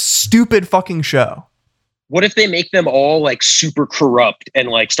watching this stupid fucking show? What if they make them all like super corrupt and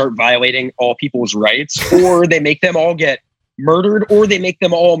like start violating all people's rights, or they make them all get murdered, or they make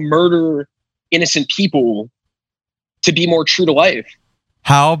them all murder innocent people to be more true to life?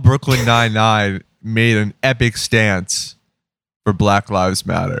 How Brooklyn Nine-Nine made an epic stance for Black Lives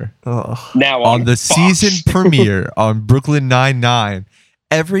Matter. Ugh. Now On the Fox. season premiere on Brooklyn Nine-Nine,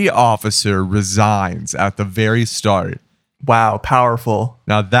 every officer resigns at the very start. Wow, powerful.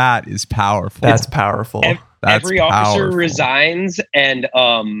 Now that is powerful. That's powerful. That's every officer powerful. resigns, and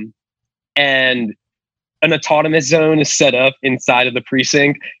an autonomous zone is set up inside of the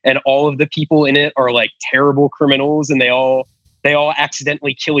precinct, and all of the people in it are like terrible criminals, and they all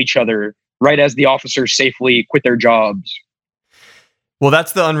accidentally kill each other right as the officers safely quit their jobs. Well,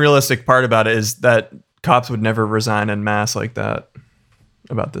 that's the unrealistic part about it, is that cops would never resign en masse like that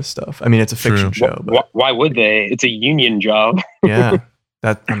about this stuff. I mean, it's a fiction True. show, but Why would they? It's a union job. yeah,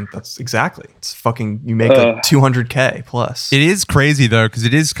 that's exactly. It's fucking, you make like $200K plus. It is crazy though, because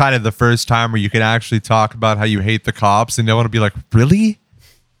it is kind of the first time where you can actually talk about how you hate the cops, and they want to be like, really?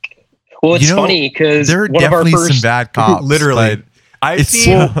 Well, it's You know, funny because There are one of our definitely first some bad cops. Literally. but I've it's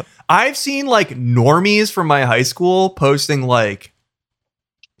seen so- I've seen like normies from my high school posting like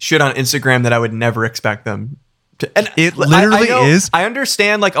shit on Instagram that I would never expect them to. And It I literally know- is. I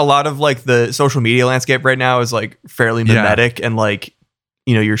understand like a lot of like the social media landscape right now is like fairly Yeah. mimetic, and like,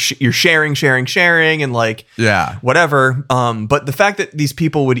 you know, you're sharing and like yeah. whatever. But the fact that these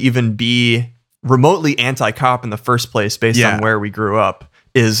people would even be remotely anti-cop in the first place based Yeah. on where we grew up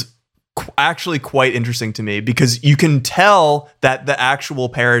is actually quite interesting to me, because you can tell that the actual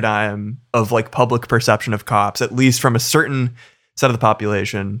paradigm of like public perception of cops, at least from a certain set of the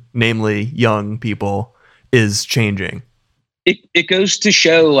population, namely young people, is changing. it goes to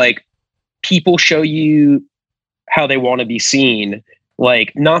show like people show you how they want to be seen.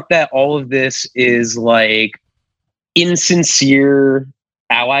 Like, not that all of this is like insincere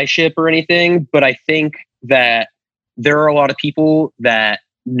allyship or anything, but I think that there are a lot of people that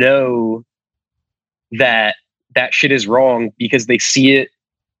know that shit is wrong because they see it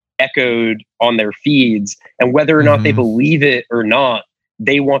echoed on their feeds, and whether or not they Mhm. believe it or not,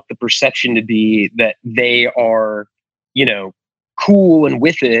 they want the perception to be that they are, you know, cool and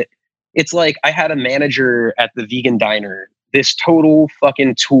with it. It's like I had a manager at the vegan diner, this total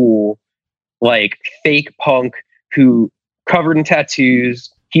fucking tool, like fake punk who covered in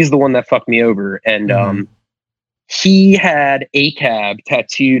tattoos. He's the one that fucked me over. And he had ACAB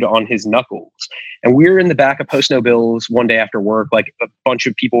tattooed on his knuckles. And we were in the back of Post No Bills one day after work, like a bunch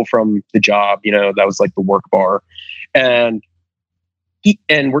of people from the job, you know, that was like the work bar. And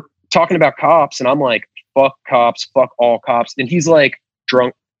we're talking about cops, and I'm like, fuck cops, fuck all cops. And he's like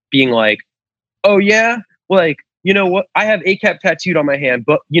drunk, being like, oh yeah, like, you know what? I have ACAB tattooed on my hand,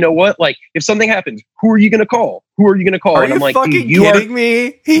 but you know what? Like, if something happens, who are you going to call? Who are you going to call? Are and you I'm like, fucking dude, you kidding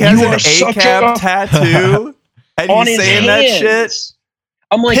me? He has you an are such ACAB a- tattoo, and on he's his saying hands. that shit.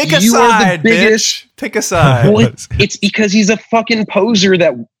 I'm like, Pick a you are side, the biggest. bitch. Pick a side. Well, it's because he's a fucking poser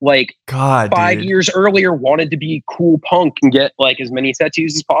that like God, 5 dude. years earlier wanted to be cool punk and get like as many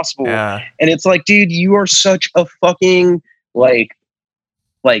tattoos as possible. Yeah. And it's like, dude, you are such a fucking like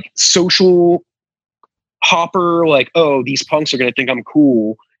social hopper. Like, oh, these punks are gonna think I'm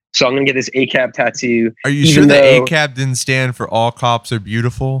cool, so I'm gonna get this ACAB tattoo. Are you Even sure the though- ACAB didn't stand for all cops are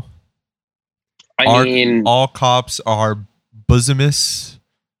beautiful? I mean, All cops are bosomists.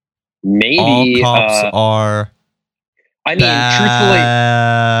 maybe. All cops are I mean,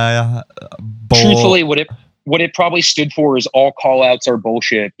 truthfully, what what it probably stood for is all call outs are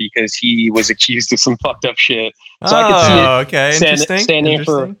bullshit, because he was accused of some fucked up shit. So I could see it okay, standing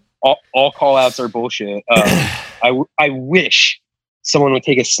for all call outs are bullshit. I wish someone would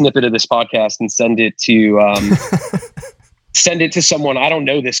take a snippet of this podcast and send it to someone. I don't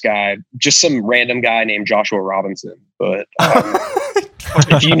know this guy, just some random guy named Joshua Robinson. But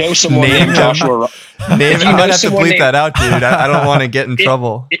if you know someone named Joshua, I'm gonna have to bleep that out, dude. I don't want to get in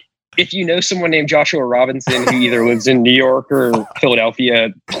trouble. If you know someone named Joshua Robinson who either lives in New York or Philadelphia,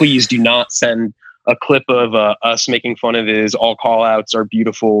 please do not send a clip of us making fun of his all call outs are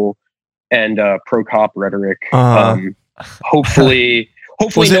beautiful and pro cop rhetoric. Hopefully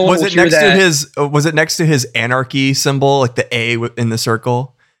no one will hear that. Was it next to his anarchy symbol, like the A in the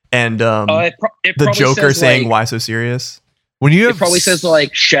circle, and the Joker saying, "Why so serious?" When you it probably says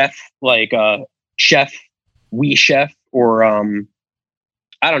like chef, chef, we chef, or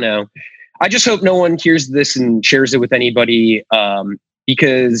I don't know. I just hope no one hears this and shares it with anybody,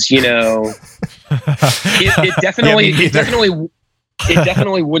 because it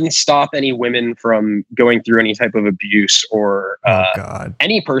definitely wouldn't stop any women from going through any type of abuse, or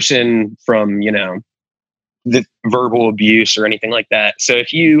any person from the verbal abuse or anything like that. So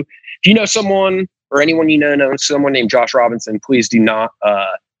if you know someone, or anyone know someone named Josh Robinson, please do not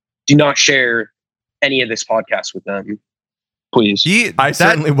share any of this podcast with them. Please. I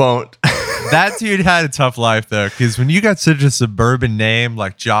certainly won't. That dude had a tough life though, because when you got such a suburban name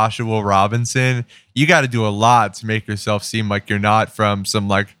like Joshua Robinson, you got to do a lot to make yourself seem like you're not from some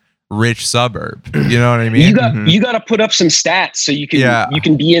like rich suburb. You know what I mean? You got to put up some stats so you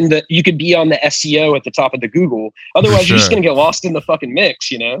can be on the SEO at the top of the Google. Otherwise, you're just gonna get lost in the fucking mix.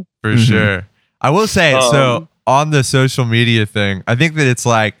 For sure. I will say so on the social media thing. I think that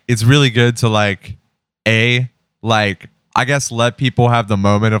it's really good to I guess let people have the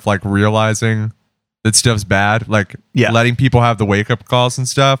moment of like realizing that stuff's bad, letting people have the wake up calls and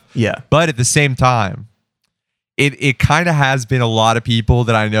stuff. Yeah. But at the same time, it kind of has been a lot of people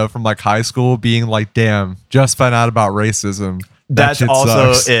that I know from like high school being like, damn, just found out about racism. That's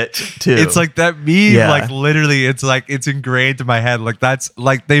also sucks. It too. It's like that meme, like literally it's like it's ingrained in my head. Like that's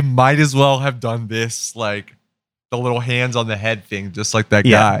like they might as well have done this, like the little hands on the head thing, just like that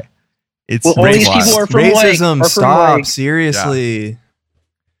guy. It's all these people are from racism. Stop. Seriously.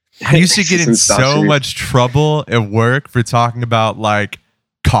 I used to get in so much trouble at work for talking about like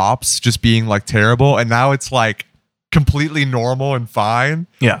cops just being like terrible, and now it's like completely normal and fine.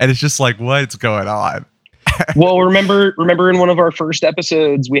 Yeah. And it's just like, what's going on? Well, remember in one of our first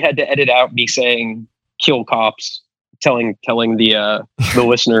episodes, we had to edit out me saying "kill cops," telling the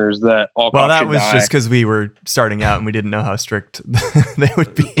listeners that all cops should die. Well, that was just because we were starting out and we didn't know how strict they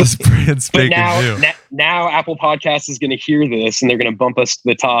would be. But now Apple Podcasts is going to hear this and they're going to bump us to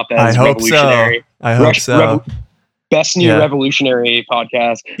the top as revolutionary. I hope so. Best new revolutionary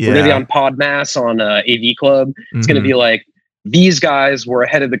podcast. We're going to be on Podmass on AV Club. It's going to be like, these guys were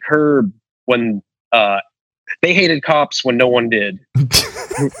ahead of the curve when they hated cops when no one did.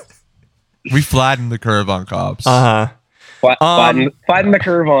 We flattened the curve on cops. Flatten the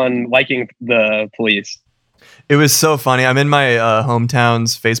curve on liking the police. It was so funny. I'm in my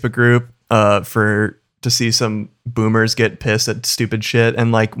hometown's Facebook group to see some boomers get pissed at stupid shit,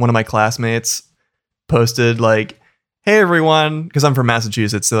 and like one of my classmates posted like, "Hey everyone," because I'm from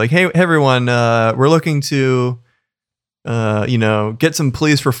Massachusetts. They're like, "Hey everyone, we're looking to get some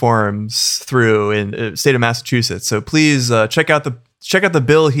police reforms through in the state of Massachusetts. So please check out the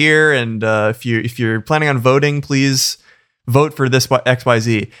bill here, and if you're planning on voting, please vote for this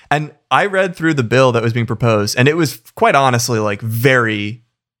XYZ." And I read through the bill that was being proposed, and it was quite honestly like very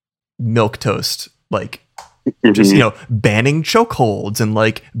milquetoast, like just banning chokeholds and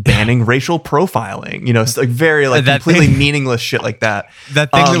like banning racial profiling. It's like very like completely meaningless shit like that.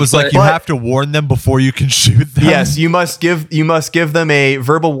 That thing that was like you have to warn them before you can shoot them. Yes, you must give them a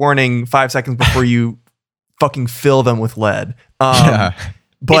verbal warning 5 seconds before you fucking fill them with lead. But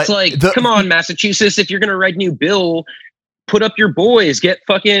it's like, come on, Massachusetts, if you're gonna write a new bill, put up your boys. Get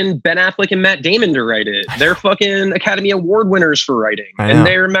fucking Ben Affleck and Matt Damon to write it. They're fucking Academy Award winners for writing, and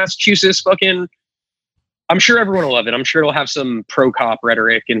they're Massachusetts fucking. I'm sure everyone will love it. I'm sure it'll have some pro cop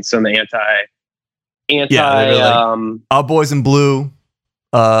rhetoric and some anti. Our boys in blue,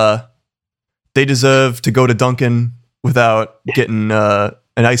 they deserve to go to Dunkin' without getting an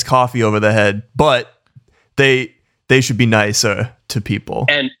iced coffee over the head, but they should be nicer to people.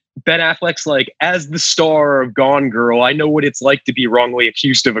 And Ben Affleck's like, as the star of Gone Girl, I know what it's like to be wrongly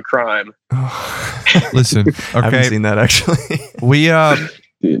accused of a crime. Listen, okay. I haven't seen that actually. We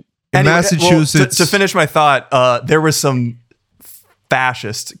in Massachusetts. To finish my thought, there was some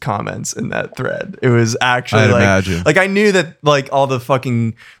fascist comments in that thread. It was actually I'd like, imagine. like I knew that like all the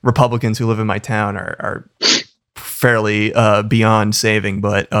fucking Republicans who live in my town are fairly beyond saving,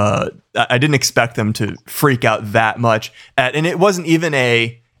 but I didn't expect them to freak out that much. And it wasn't even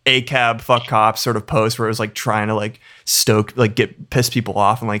a cab fuck cops sort of post where it was like trying to like stoke, like piss people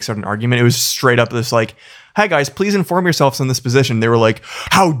off and like start an argument. It was straight up this like, hi guys, please inform yourselves on this position. They were like,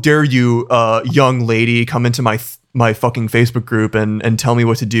 how dare you, young lady, come into my fucking Facebook group and tell me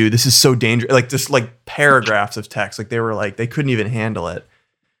what to do. This is so dangerous. Like just like paragraphs of text. Like they were like, they couldn't even handle it.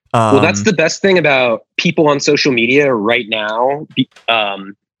 Well, that's the best thing about people on social media right now,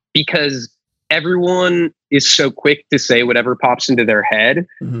 because everyone is so quick to say whatever pops into their head.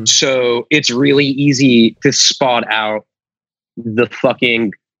 Mhm. So it's really easy to spot out the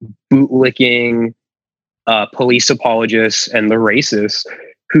fucking bootlicking police apologists and the racists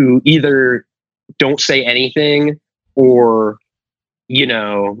who either don't say anything or, you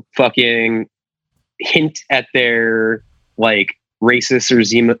know, fucking hint at their like racist or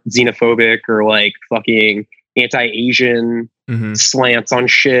xenophobic or like fucking anti-Asian Mhm. slants on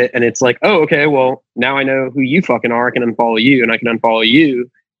shit. And it's like, oh, okay, well, now I know who you fucking are. I can unfollow you and I can unfollow you.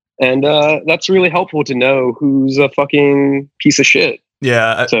 And that's really helpful to know who's a fucking piece of shit.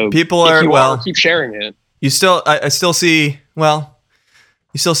 Yeah. So people if are, you well, keep sharing it. you still, I still see, well,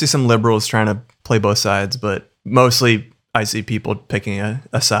 you still see some liberals trying to play both sides, but mostly I see people picking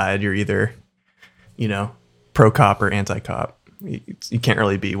a side. You're either, you know, pro cop or anti cop. You can't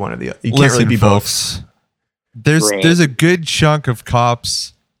really be one of the. You can't really be folks. There's Right. a good chunk of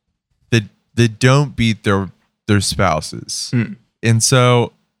cops that don't beat their spouses, Hmm. and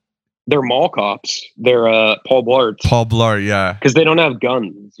so They're mall cops. They're Paul Blart Paul Blart, yeah, because they don't have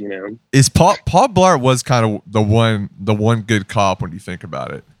guns, you know. is Paul Blart was kind of the one good cop when you think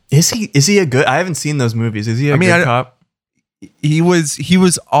about it. both. Is he a good? I haven't seen those movies. Is he a I mean, good cop? He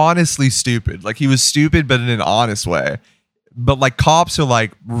was honestly stupid. Like he was stupid, but in an honest way. But like cops are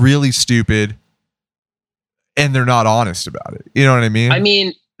like really stupid, and they're not honest about it. You know what I mean? I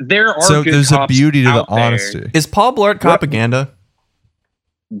mean, there are so good there's a cops beauty to the out there. honesty. Is Paul Blart propaganda?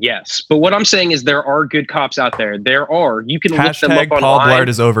 Yes, but what I'm saying is there are good cops out there. There are. You can look them up Hashtag Paul online. Blart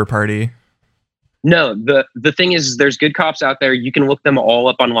is over party. No, the thing is there's good cops out there. You can look them all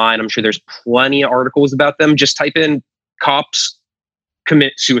up online. I'm sure there's plenty of articles about them. Just type in cops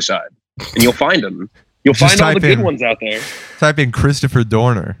commit suicide and you'll find them. You'll Just find all the type good in- ones out there. Type in Christopher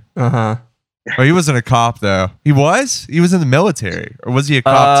Dorner. Uh-huh. Oh, he wasn't a cop though. He was in the military, or was he a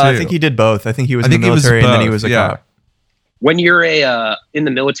cop too? I think he did both. I think he was I in the think he was military and then he both, was a yeah. cop. When you're in the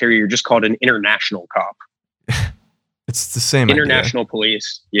military, you're just called an international cop. It's the same idea. International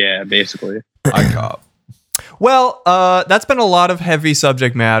police. Yeah, basically. I cop. Well, that's been a lot of heavy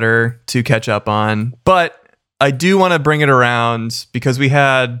subject matter to catch up on, but I do want to bring it around because we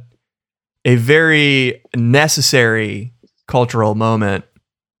had a very necessary cultural moment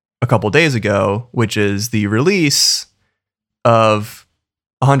a couple days ago, which is the release of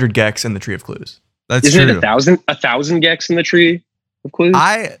 100 Gex and the Tree of Clues. That's Isn't true. it 1,000 Gex in the Tree of Clues?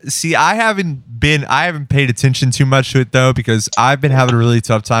 I haven't paid attention too much to it though, because I've been having a really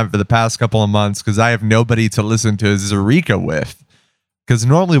tough time for the past couple of months because I have nobody to listen to Zerika with. Because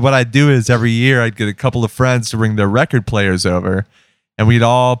normally what I do is every year I'd get a couple of friends to bring their record players over, and we'd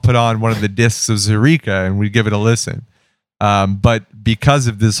all put on one of the discs of Zerika and we'd give it a listen. But because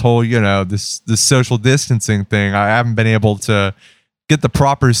of this whole, this social distancing thing, I haven't been able to get the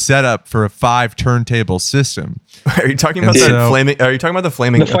proper setup for a 5 turntable system. Are you talking about And the so- flaming? Are you talking about the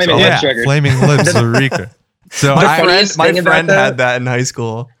flaming? The Flaming Lips? Lips record. Flaming Lips Zerika. So The My funniest friend thing about that- had that in high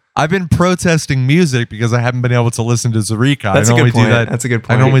school. I've been protesting music because I haven't been able to listen to Zerika. That's I a normally good point. do that. That's a good I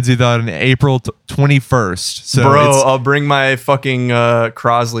point. normally do that on April 21st. So Bro, it's- I'll bring my fucking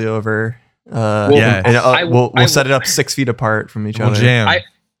Crosley over. Yeah. and I- we'll I- set it up 6 feet apart from each we'll other. jam.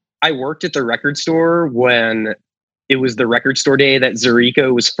 I worked at the record store when it was the record store day that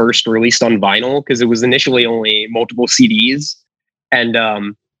Zerika was first released on vinyl, because it was initially only multiple CDs. And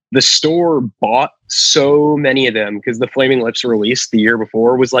the store bought so many of them because the Flaming Lips release the year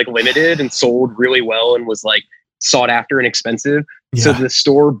before was like limited and sold really well and was like sought after and expensive. So Yeah. the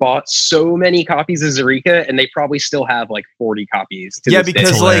store bought so many copies of Zerika, and they probably still have like 40 copies. To Yeah, this because,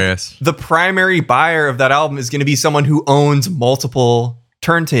 day. It's like, hilarious. The primary buyer of that album is going to be someone who owns multiple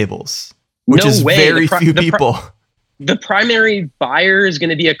turntables, which No is way. very The few people. The primary buyer is going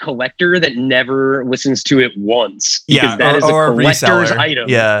to be a collector that never listens to it once. Because that is a collector's reseller. item.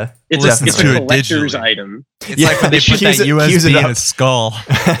 Yeah, It's Listens a to it collector's digitally. item. It's Yeah, like when they put cues that it- cues USB it in up. a skull.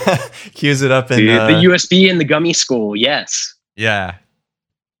 Cues it up in. Dude, the USB and the gummy skull. Yes. Yeah.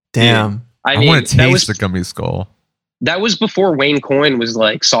 Damn. I I mean, want to that taste was the gummy skull. That was before Wayne Coyne was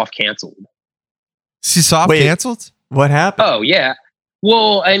like soft canceled. She soft Wait. canceled? What happened? Oh yeah.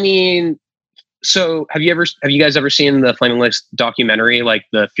 Well, I mean, so have you guys ever seen the Flaming Lips documentary, like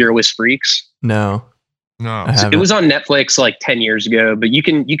the Fearless Freaks? No. No. I haven't. It was on Netflix like 10 years ago, but you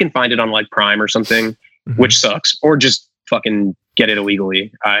can find it on like Prime or something, Mhm. which sucks, or just fucking get it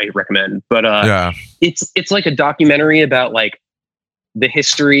illegally. I recommend. But Yeah. it's like a documentary about like the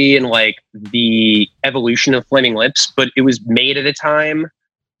history and like the evolution of Flaming Lips, but it was made at a time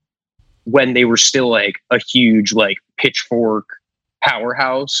when they were still like a huge like Pitchfork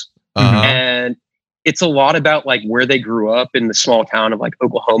powerhouse. Uh-huh. And it's a lot about like where they grew up in the small town of like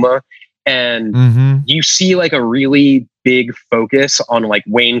Oklahoma. And Mm-hmm. you see like a really big focus on like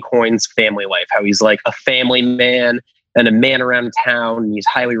Wayne Coyne's family life, how he's like a family man and a man around town. And he's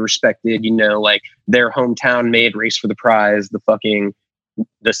highly respected, you know, like their hometown made Race for the Prize, the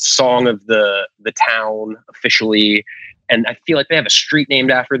song of the town officially. And I feel like they have a street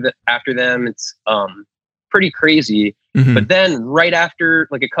named after them. It's pretty crazy. Mhm. But then right after,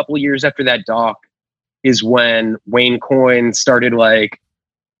 like a couple of years after that doc is when Wayne Coyne started like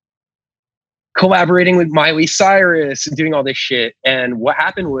collaborating with Miley Cyrus and doing all this shit. And what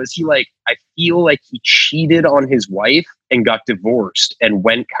happened was I feel like he cheated on his wife and got divorced and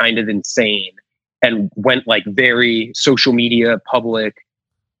went kind of insane and went like very social media, public,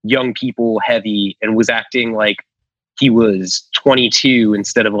 young people heavy, and was acting like he was 22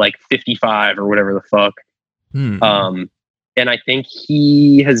 instead of like 55 or whatever the fuck. Hmm. And I think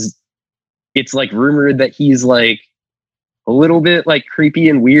it's like rumored that he's like a little bit like creepy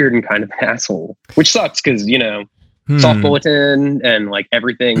and weird and kind of an asshole, which sucks because, you know, Soft Bulletin and like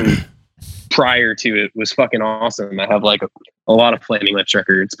everything prior to it was fucking awesome. I have like a lot of Flaming Lips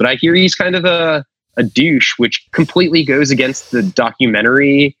records, but I hear he's kind of a douche, which completely goes against the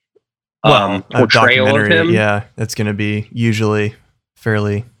documentary A portrayal of documentary, him. Yeah, that's going to be usually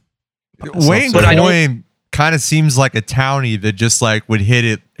fairly. Wayne But I don't- Coyne kind of seems like a townie that just like would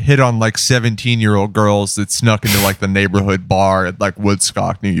hit on like 17-year-old girls that snuck into like the neighborhood bar at like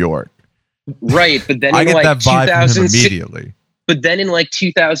Woodstock, New York. Right, but then I in get like that vibe from him 2006 immediately. But then in like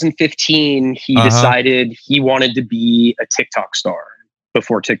 2015, he decided he wanted to be a TikTok star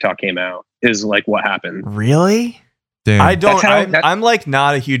before TikTok came out, is like what happened. Really? Damn. I don't. That's how- I'm like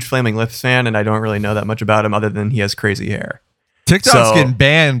not a huge Flaming Lips fan, and I don't really know that much about him other than he has crazy hair. TikTok's So- getting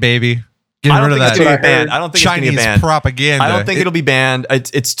banned, baby. Getting I don't rid of think it's that going to be banned. I don't think it's Chinese going to be banned. propaganda. I don't think it'll be banned.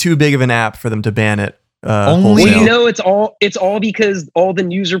 It's too big of an app for them to ban it. Only- Well, wholesale. you know, it's all because all the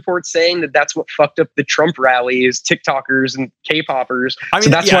news reports saying that's what fucked up the Trump rallies, TikTokers and K-poppers. I mean, So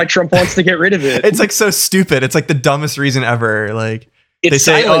that's yeah. why Trump wants to get rid of it. It's like so stupid. It's like the dumbest reason ever. Like It's they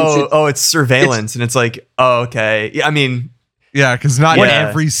say, silence. it's surveillance, and it's like, oh, okay. Yeah, I mean, Yeah, because not Yeah.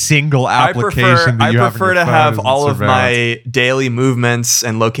 every single I application that you have prefer on your to phone have is in all of surveillance. my daily movements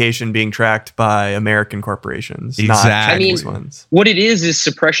and location being tracked by American corporations, not Exactly. Chinese ones. What it is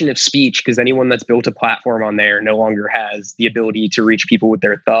suppression of speech, because anyone that's built a platform on there no longer has the ability to reach people with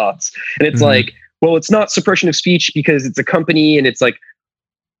their thoughts. And it's Mhm. like, well, it's not suppression of speech because it's a company and it's like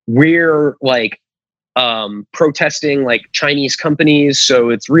we're like protesting like Chinese companies, so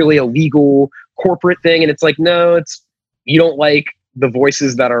it's really a legal corporate thing. And it's like, no, you don't like the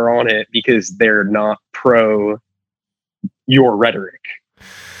voices that are on it because they're not pro your rhetoric.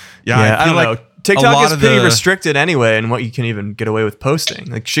 Yeah, I feel don't like know. TikTok lot is of pretty the- restricted anyway, and what you can even get away with posting.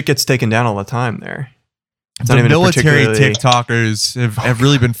 Like shit gets taken down all the time there. It's not the even a military particularly- TikTokers have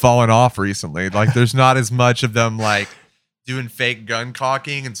really been falling off recently. Like, there's not as much of them like doing fake gun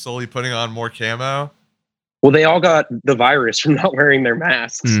cocking and slowly putting on more camo. Well, they all got the virus from not wearing their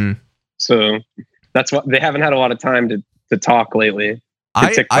masks. Hmm. So that's why they haven't had a lot of time to talk lately.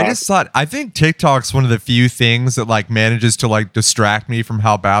 I TikTok. just thought I think TikTok's one of the few things that like manages to like distract me from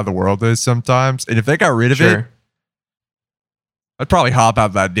how bad the world is sometimes. And if they got rid of it, Sure. I'd probably hop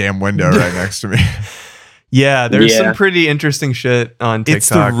out that damn window right next to me. Yeah, there's Yeah. some pretty interesting shit on TikTok. It's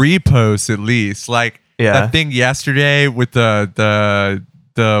the repost at least. Like yeah. that thing yesterday with the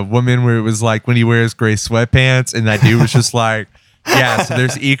woman where it was like when he wears gray sweatpants and that dude was just like, yeah, so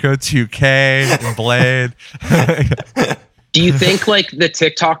there's Eco 2K and Blade. Do you think like the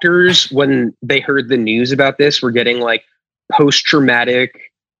TikTokers, when they heard the news about this, were getting like post-traumatic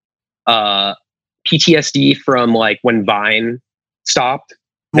PTSD from like when Vine stopped?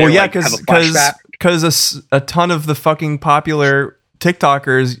 They, Well, yeah, like, have a flashback? because a ton of the fucking popular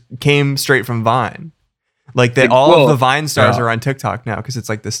TikTokers came straight from Vine. Like Like, all well, of the Vine stars yeah. are on TikTok now because it's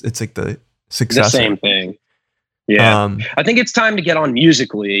like this. It's like the the successor. same thing. Yeah, I think it's time to get on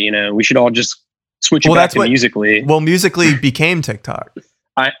Musically. You know, we should all just switch it Well, back that's to what- Musically. Well, Musically became TikTok.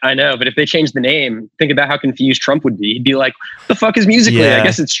 I know, but if they change the name, think about how confused Trump would be. He'd be like, "The fuck is Musically? Yeah. I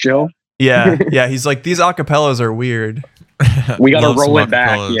guess it's chill." Yeah. He's like, these acapellas are weird. We gotta Love some roll it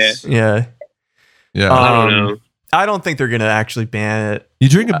back. acapellas. Yeah, Yeah. I don't know. I don't think they're gonna actually ban it. You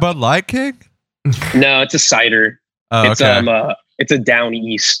drink a Bud Light, King? No, it's a cider. Oh, It's okay. it's a down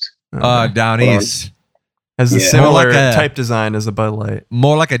east. Down Hold on. east. Has a Yeah. similar More like a- type design as a Bud Light.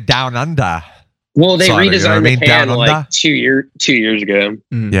 More like a down under. Well, they Cider, redesigned you know what I mean? the can Down like under? 2 years ago.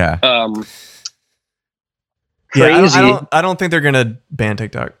 Mm. Yeah. Yeah, Crazy. I don't think they're gonna ban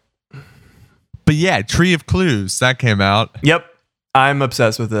TikTok. But yeah, Tree of Clues, that came out. Yep, I'm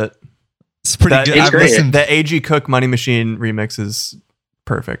obsessed with it. It's pretty That, good. it's I've great. listened. The AG Cook Money Machine remix is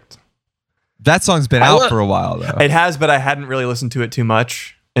perfect. That song's been I out love- for a while though. It has, but I hadn't really listened to it too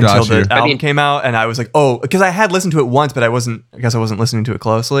much until Got you. the I album mean- came out, and I was like, oh, because I had listened to it once, but I guess I wasn't listening to it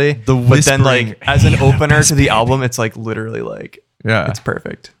closely. The But then, whispering- like, as an Yeah, opener to the whispering. album, it's like literally like Yeah. it's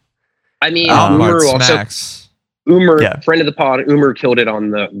perfect. I mean, Mark Umar also smacks. Yeah. friend of the pod. Umar killed it on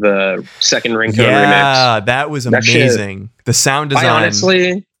the second ringtone remix. Yeah, that was That shit- amazing. The sound design I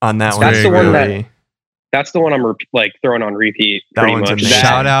honestly, on that one. That's is the one that- really- that's the one I'm throwing on repeat. That Pretty one's much. amazing.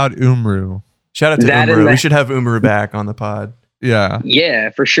 Shout out Umru. Shout out to that and Umaru. We that- should have Umaru back on the pod. Yeah. Yeah,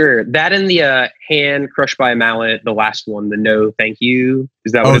 for sure. That and the hand crushed by a mallet. The last one, the no, thank you.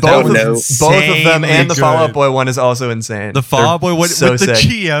 Is that what it's that called? was No. Both of them, and the Insanely Fall Out good. Boy one is also insane. The Fall Out Boy with so the sick.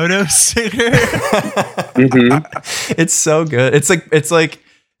 Chiodo singer. Mhm. It's so good. It's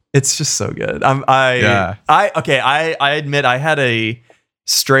just so good. I admit I had a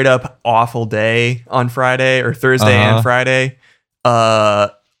straight up awful day on Friday or Thursday Uh-huh. and Friday.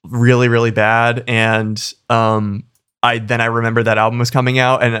 Really, really bad. And I remember that album was coming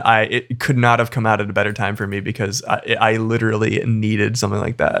out, and it could not have come out at a better time for me because I literally needed something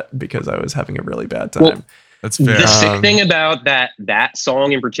like that because I was having a really bad time. Well, That's fair. The sick Um, thing about that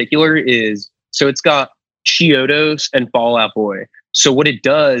song in particular is so it's got Chiodos and Fall Out Boy. So what it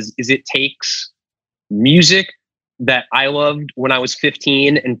does is it takes music that I loved when I was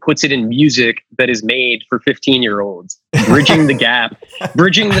 15 and puts it in music that is made for 15-year-olds, bridging the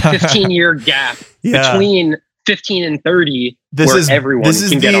 15-year gap Yeah. between 15 and 30, where everyone this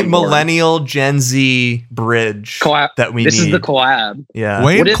is can get the on board. millennial Gen Z bridge Collab. that we This need. is the collab. Yeah.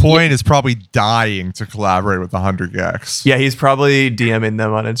 Wayne What if- Coyne is probably dying to collaborate with the 100 Gex. Yeah, he's probably DMing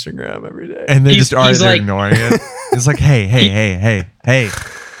them on Instagram every day. And they He's- just are he's they're like- ignoring it. It's like, hey.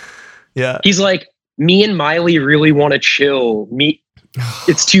 Yeah. He's like, me and Miley really want to chill.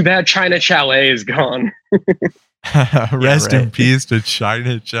 It's too bad China Chalet is gone. Rest in right. peace to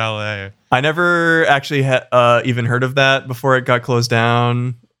China Chalet. I never actually even heard of that before it got closed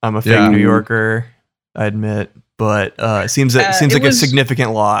down. I'm a fake Yeah. New Yorker, I admit, but it seems it like was- a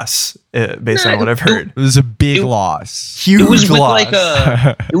significant loss based Nah, on what I've heard. It was a big It- loss. Huge It was with loss. like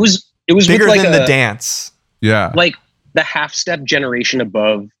a. It was Bigger with like than a, the dance. Yeah. like the half step generation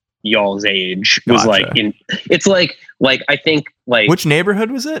above y'all's age was Gotcha. like in. It's like I think like Which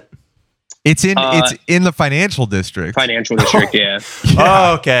neighborhood was it? It's in Uh, it's in the financial district. financial district. Yeah.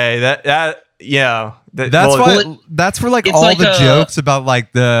 Oh, okay. That yeah. That's well, why. well, That's where like it's all like the a- jokes about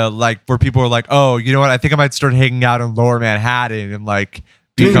like where people are like, oh, you know what? I think I might start hanging out in Lower Manhattan and like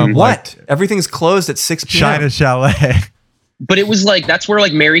dude, become what? Everything's closed at 6 like p.m. China Chalet. But it was like that's where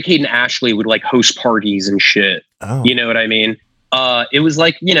like Mary Kate and Ashley would like host parties and shit. Oh. You know what I mean? It was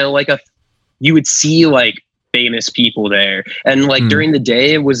like you would see like famous people there, and like Hmm. during the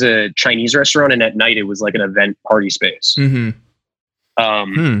day it was a Chinese restaurant, and at night it was like an event party space. Mm-hmm.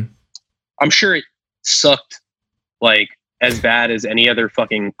 I'm sure it sucked like as bad as any other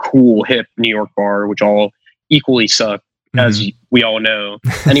fucking cool hip New York bar, which all equally suck. As we all know,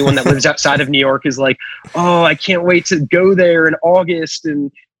 anyone that lives outside of New York is like, oh, I can't wait to go there in August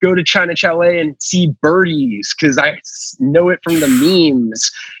and go to China Chalet and see birdies because I know it from the memes.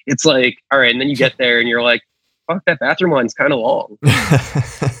 It's like, all right, and then you get there and you're like, fuck, that bathroom line's kind of long.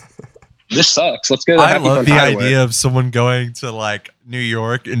 This sucks. Let's go. To I Happy love Fun the Hideaway. idea of someone going to like New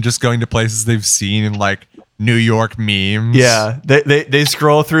York and just going to places they've seen in like New York memes. Yeah, they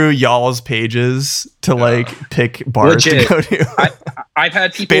scroll through y'all's pages to like pick bars Legit. to go to I've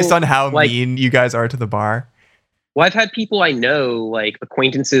had people based on how like, mean you guys are to the bar. Well, I've had people I know, like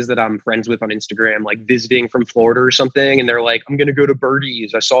acquaintances that I'm friends with on Instagram, like visiting from Florida or something, and they're like, I'm going to go to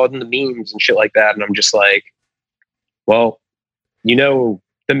Birdies. I saw it in the memes and shit like that. And I'm just like, well, you know,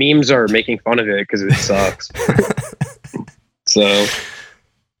 the memes are making fun of it because it sucks. So,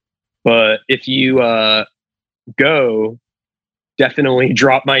 but if you go, definitely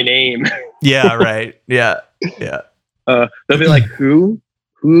drop my name. Yeah, right. Yeah. They'll be like, who?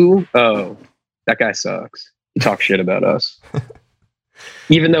 Oh, that guy sucks. He talks shit about us.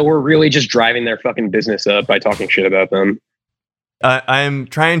 Even though we're really just driving their fucking business up by talking shit about them. I'm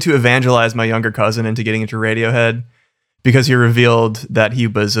trying to evangelize my younger cousin into getting into Radiohead because he revealed that he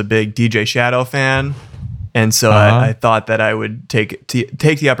was a big DJ Shadow fan, and so I thought that I would take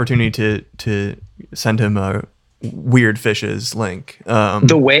the opportunity to send him a Weird Fishes link.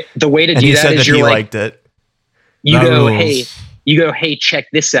 The way to and do he that said is that you're he like, liked it. you That go, rules. hey, check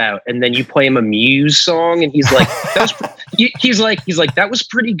this out, and then you play him a Muse song, and he's like, he's like, that was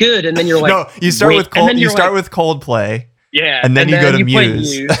pretty good, and then you're like, No, you start wait, with and then you're like, with Coldplay. yeah, and then you go to play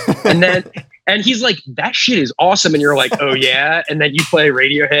Muse. and he's like, that shit is awesome, and you're like, oh yeah, and then you play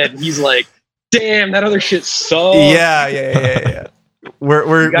Radiohead, and he's like, damn, that other shit sucks. Yeah.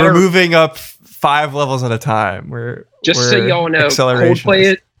 We're gotta- moving up 5 levels at a time. We're So y'all know,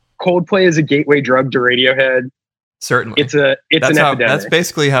 accelerationist. Coldplay is a gateway drug to Radiohead. Certainly. It's an epidemic. That's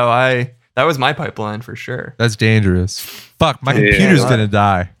basically how that was my pipeline for sure. That's dangerous. Fuck, my Yeah. computer's gonna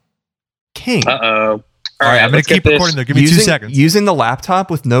die. King. Uh-oh. All right, I'm gonna keep recording though. Give me 2 seconds. Using the laptop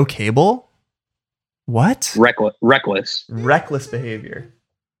with no cable? What? Reckless. Reckless behavior.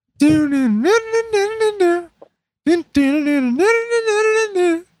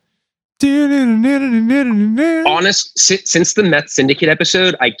 Honest, since the Meth Syndicate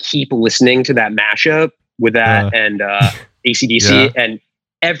episode, I keep listening to that mashup with that and AC/DC, and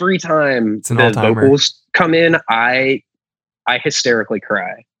every time It's an the all-timer. vocals come in, I hysterically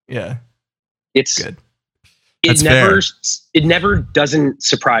cry. Yeah. It's Good. That's it never doesn't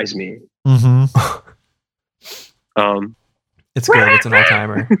surprise me. Mm-hmm. It's good. It's an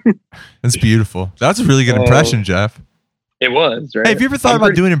all-timer. That's beautiful. That's a really good impression, Jeff. It was right. Hey, have you ever thought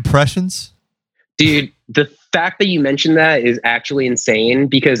about doing impressions? Dude, the fact that you mentioned that is actually insane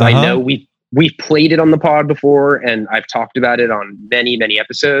because I Uh-huh. know we've played it on the pod before and I've talked about it on many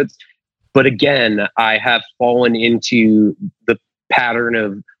episodes. But again, I have fallen into the pattern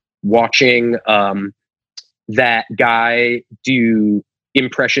of watching that guy do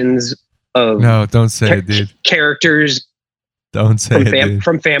impressions of No, don't say it, dude. characters Don't say from, it, dude.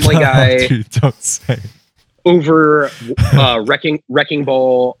 from Family Guy Dude, don't say it. over Wrecking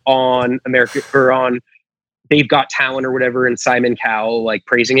Ball on America or on They've Got Talent or whatever, and Simon Cowell like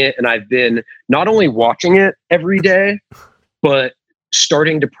praising it. And I've been not only watching it every day, but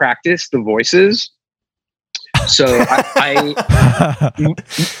starting to practice the voices. So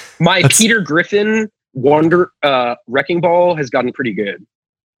my Peter Griffin Wrecking Ball has gotten pretty good.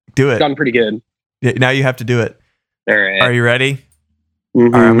 Do it. Gotten pretty good. Yeah, now you have to do it. All right. Are you ready?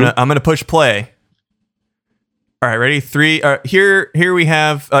 Mhm. All right, I'm gonna push play. All right, ready? 3. Here we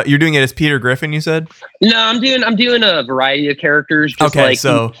have. You're doing it as Peter Griffin. You said. No, I'm doing a variety of characters, just Okay, like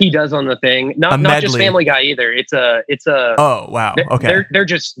so he does on the thing. Not just medley. Family Guy either. It's a. Oh wow. Okay. They're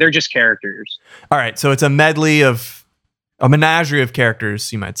just characters. All right. So it's a medley of a menagerie of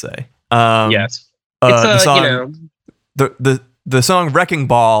characters, you might say. Yes. It's the song, you know, the song "Wrecking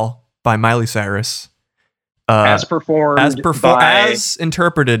Ball" by Miley Cyrus. as performed by as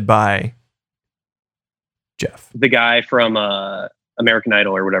interpreted by Jeff. the guy from American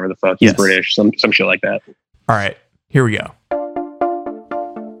Idol or whatever the fuck. He's Yes. British, some shit like that. All right, here we go.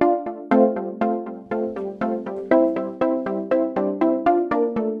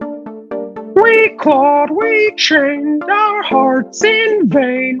 We clawed, we chained our hearts in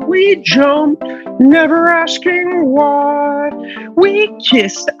vain. We jumped, never asking why. We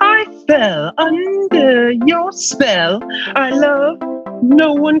kissed, I fell under your spell. I love,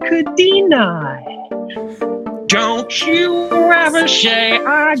 no one could deny. Don't you ever say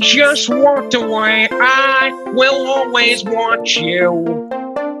I just walked away. I will always want you.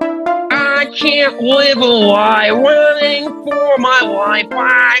 I can't live a lie running for my life.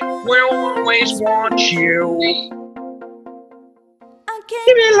 I will always want you.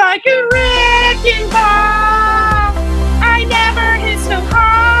 Give me like a wrecking ball. I never hit so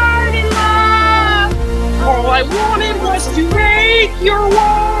hard in love. All I wanted was to break your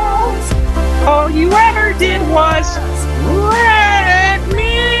walls. All you ever did was wreck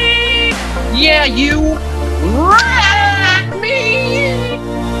me. Yeah, you wrecked me.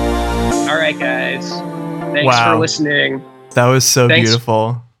 All right, guys. Thanks Wow. for listening. That was so Thanks.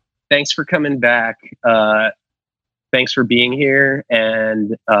 beautiful. Thanks for coming back. Thanks for being here.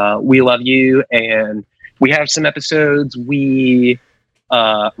 And we love you. And we have some episodes we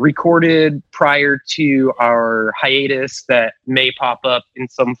recorded prior to our hiatus that may pop up in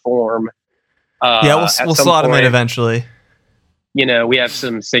some form. Yeah, we'll at some slot them in point. eventually. You know, we have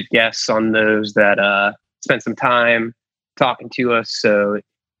some sick guests on those that spent some time talking to us. So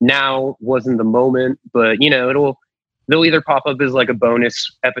now wasn't the moment, but you know, they'll either pop up as like a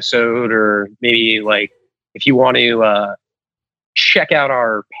bonus episode or maybe like if you want to check out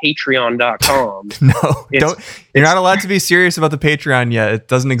our Patreon.com. No, you're not allowed to be serious about the Patreon yet. It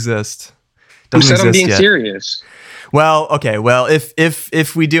doesn't exist. Who said I'm being serious? Well, okay. Well,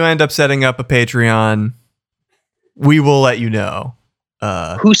 if we do end up setting up a Patreon, we will let you know.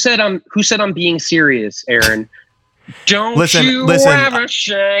 Who said I'm being serious, Aaron? Don't listen, ever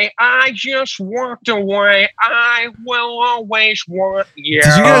say I just walked away. I will always want you.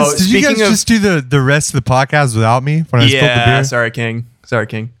 Did you guys just do the rest of the podcast without me when I spilled the beer? Sorry,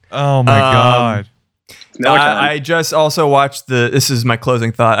 King. Oh my god. I just also watched this is my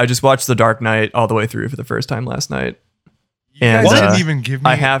closing thought. I just watched The Dark Knight all the way through for the first time last night. And didn't even give me.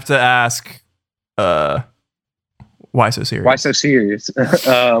 I have to ask, why so serious? Why so serious?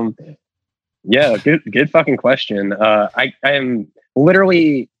 Yeah, good fucking question. I am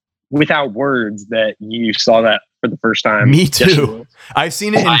literally without words that you saw that for the first time. Me too. I've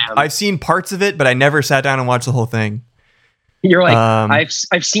seen it. I've seen parts of it, but I never sat down and watched the whole thing. You're like,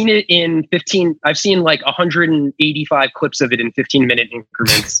 I've seen it in 15. I've seen like 185 clips of it in 15-minute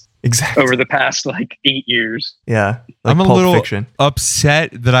increments. Exactly. Over the past like 8 years. Yeah, like I'm a little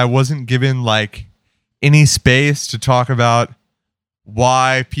upset that I wasn't given like any space to talk about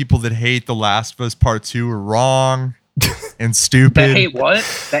why people that hate The Last of Us Part 2 are wrong and stupid. That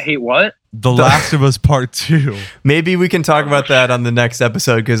hate what? The Last of Us Part 2. Maybe we can talk about that on the next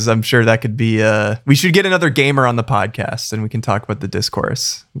episode because I'm sure that could be. We should get another gamer on the podcast and we can talk about the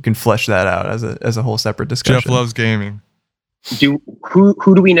discourse. We can flesh that out as a whole separate discussion. Jeff loves gaming. Who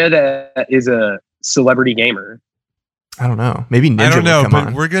do we know that is a celebrity gamer? I don't know. Maybe Ninja. I don't know, but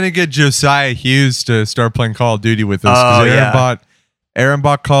on. We're gonna get Josiah Hughes to start playing Call of Duty with us. Aaron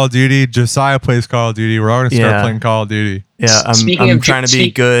bought Call of Duty. Josiah plays Call of Duty. We're all gonna start playing Call of Duty. Yeah, I'm trying to be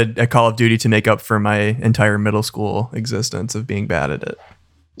good at Call of Duty to make up for my entire middle school existence of being bad at it.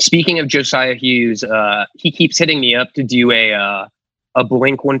 Speaking of Josiah Hughes, he keeps hitting me up to do a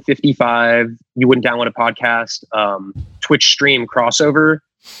Blink 155. You wouldn't download a podcast Twitch stream crossover.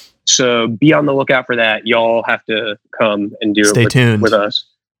 So be on the lookout for that. Y'all have to come and do it with us.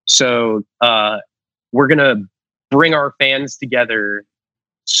 So we're gonna bring our fans together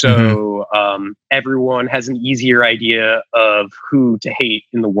so everyone has an easier idea of who to hate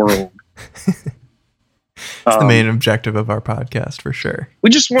in the world. It's the main objective of our podcast for sure.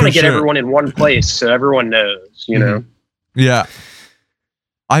 We just want to get everyone in one place so everyone knows, you know? Yeah.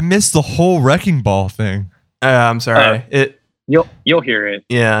 I missed the whole Wrecking Ball thing. I'm sorry. You'll hear it.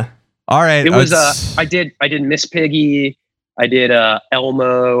 Yeah. All right. It was I did Miss Piggy, I did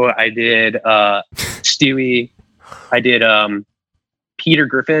Elmo, I did Stewie, I did Peter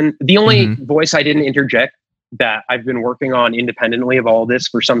Griffin. The only voice I didn't interject that I've been working on independently of all this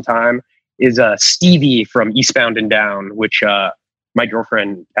for some time is Stevie from Eastbound and Down, which my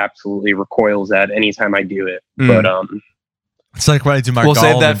girlfriend absolutely recoils at anytime I do it. But it's like when I do my We'll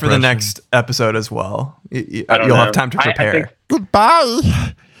save that for the next episode as well. You'll have time to prepare.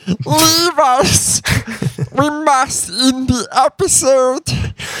 Goodbye. Leave us. We must end the episode.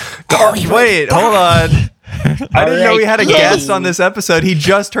 Wait, hold on. I didn't know we had a guest on this episode. He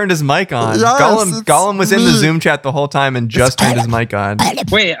just turned his mic on. Yes, Gollum was in the Zoom chat the whole time and just turned his mic on.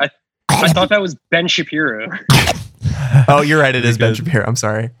 Wait, I thought that was Ben Shapiro. Oh, you're right. It is Ben Shapiro. I'm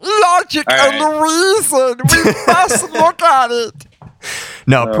sorry. Logic and reason. We must look at it.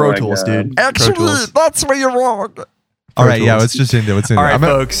 No, Pro Tools, dude. Actually, that's where you're wrong. All right, yeah, let's just end it. All right,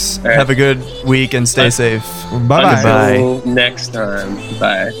 folks. Have a good week and stay safe. Bye-bye. Until next time.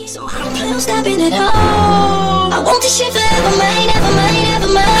 Bye. I want this shit forever, mine, ever mine,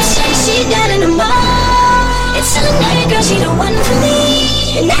 ever mine. She down in the mall. It's telling that girl she the one for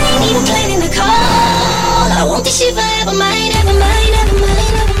me, and I ain't even planning the call. I want this shit forever, mine, ever mine, ever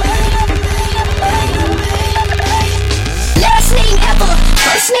mine, ever mine, ever mine, ever mine. Last name ever,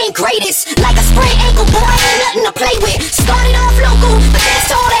 first name greatest. Like a sprained ankle, boy, ain't nothing to play with. Started off local, but that's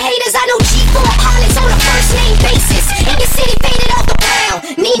to all the haters. I know G4 pilots on a first name basis. In your city, faded off the brown.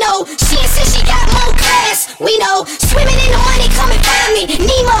 Nino, she insists she got more class. We know, swimming in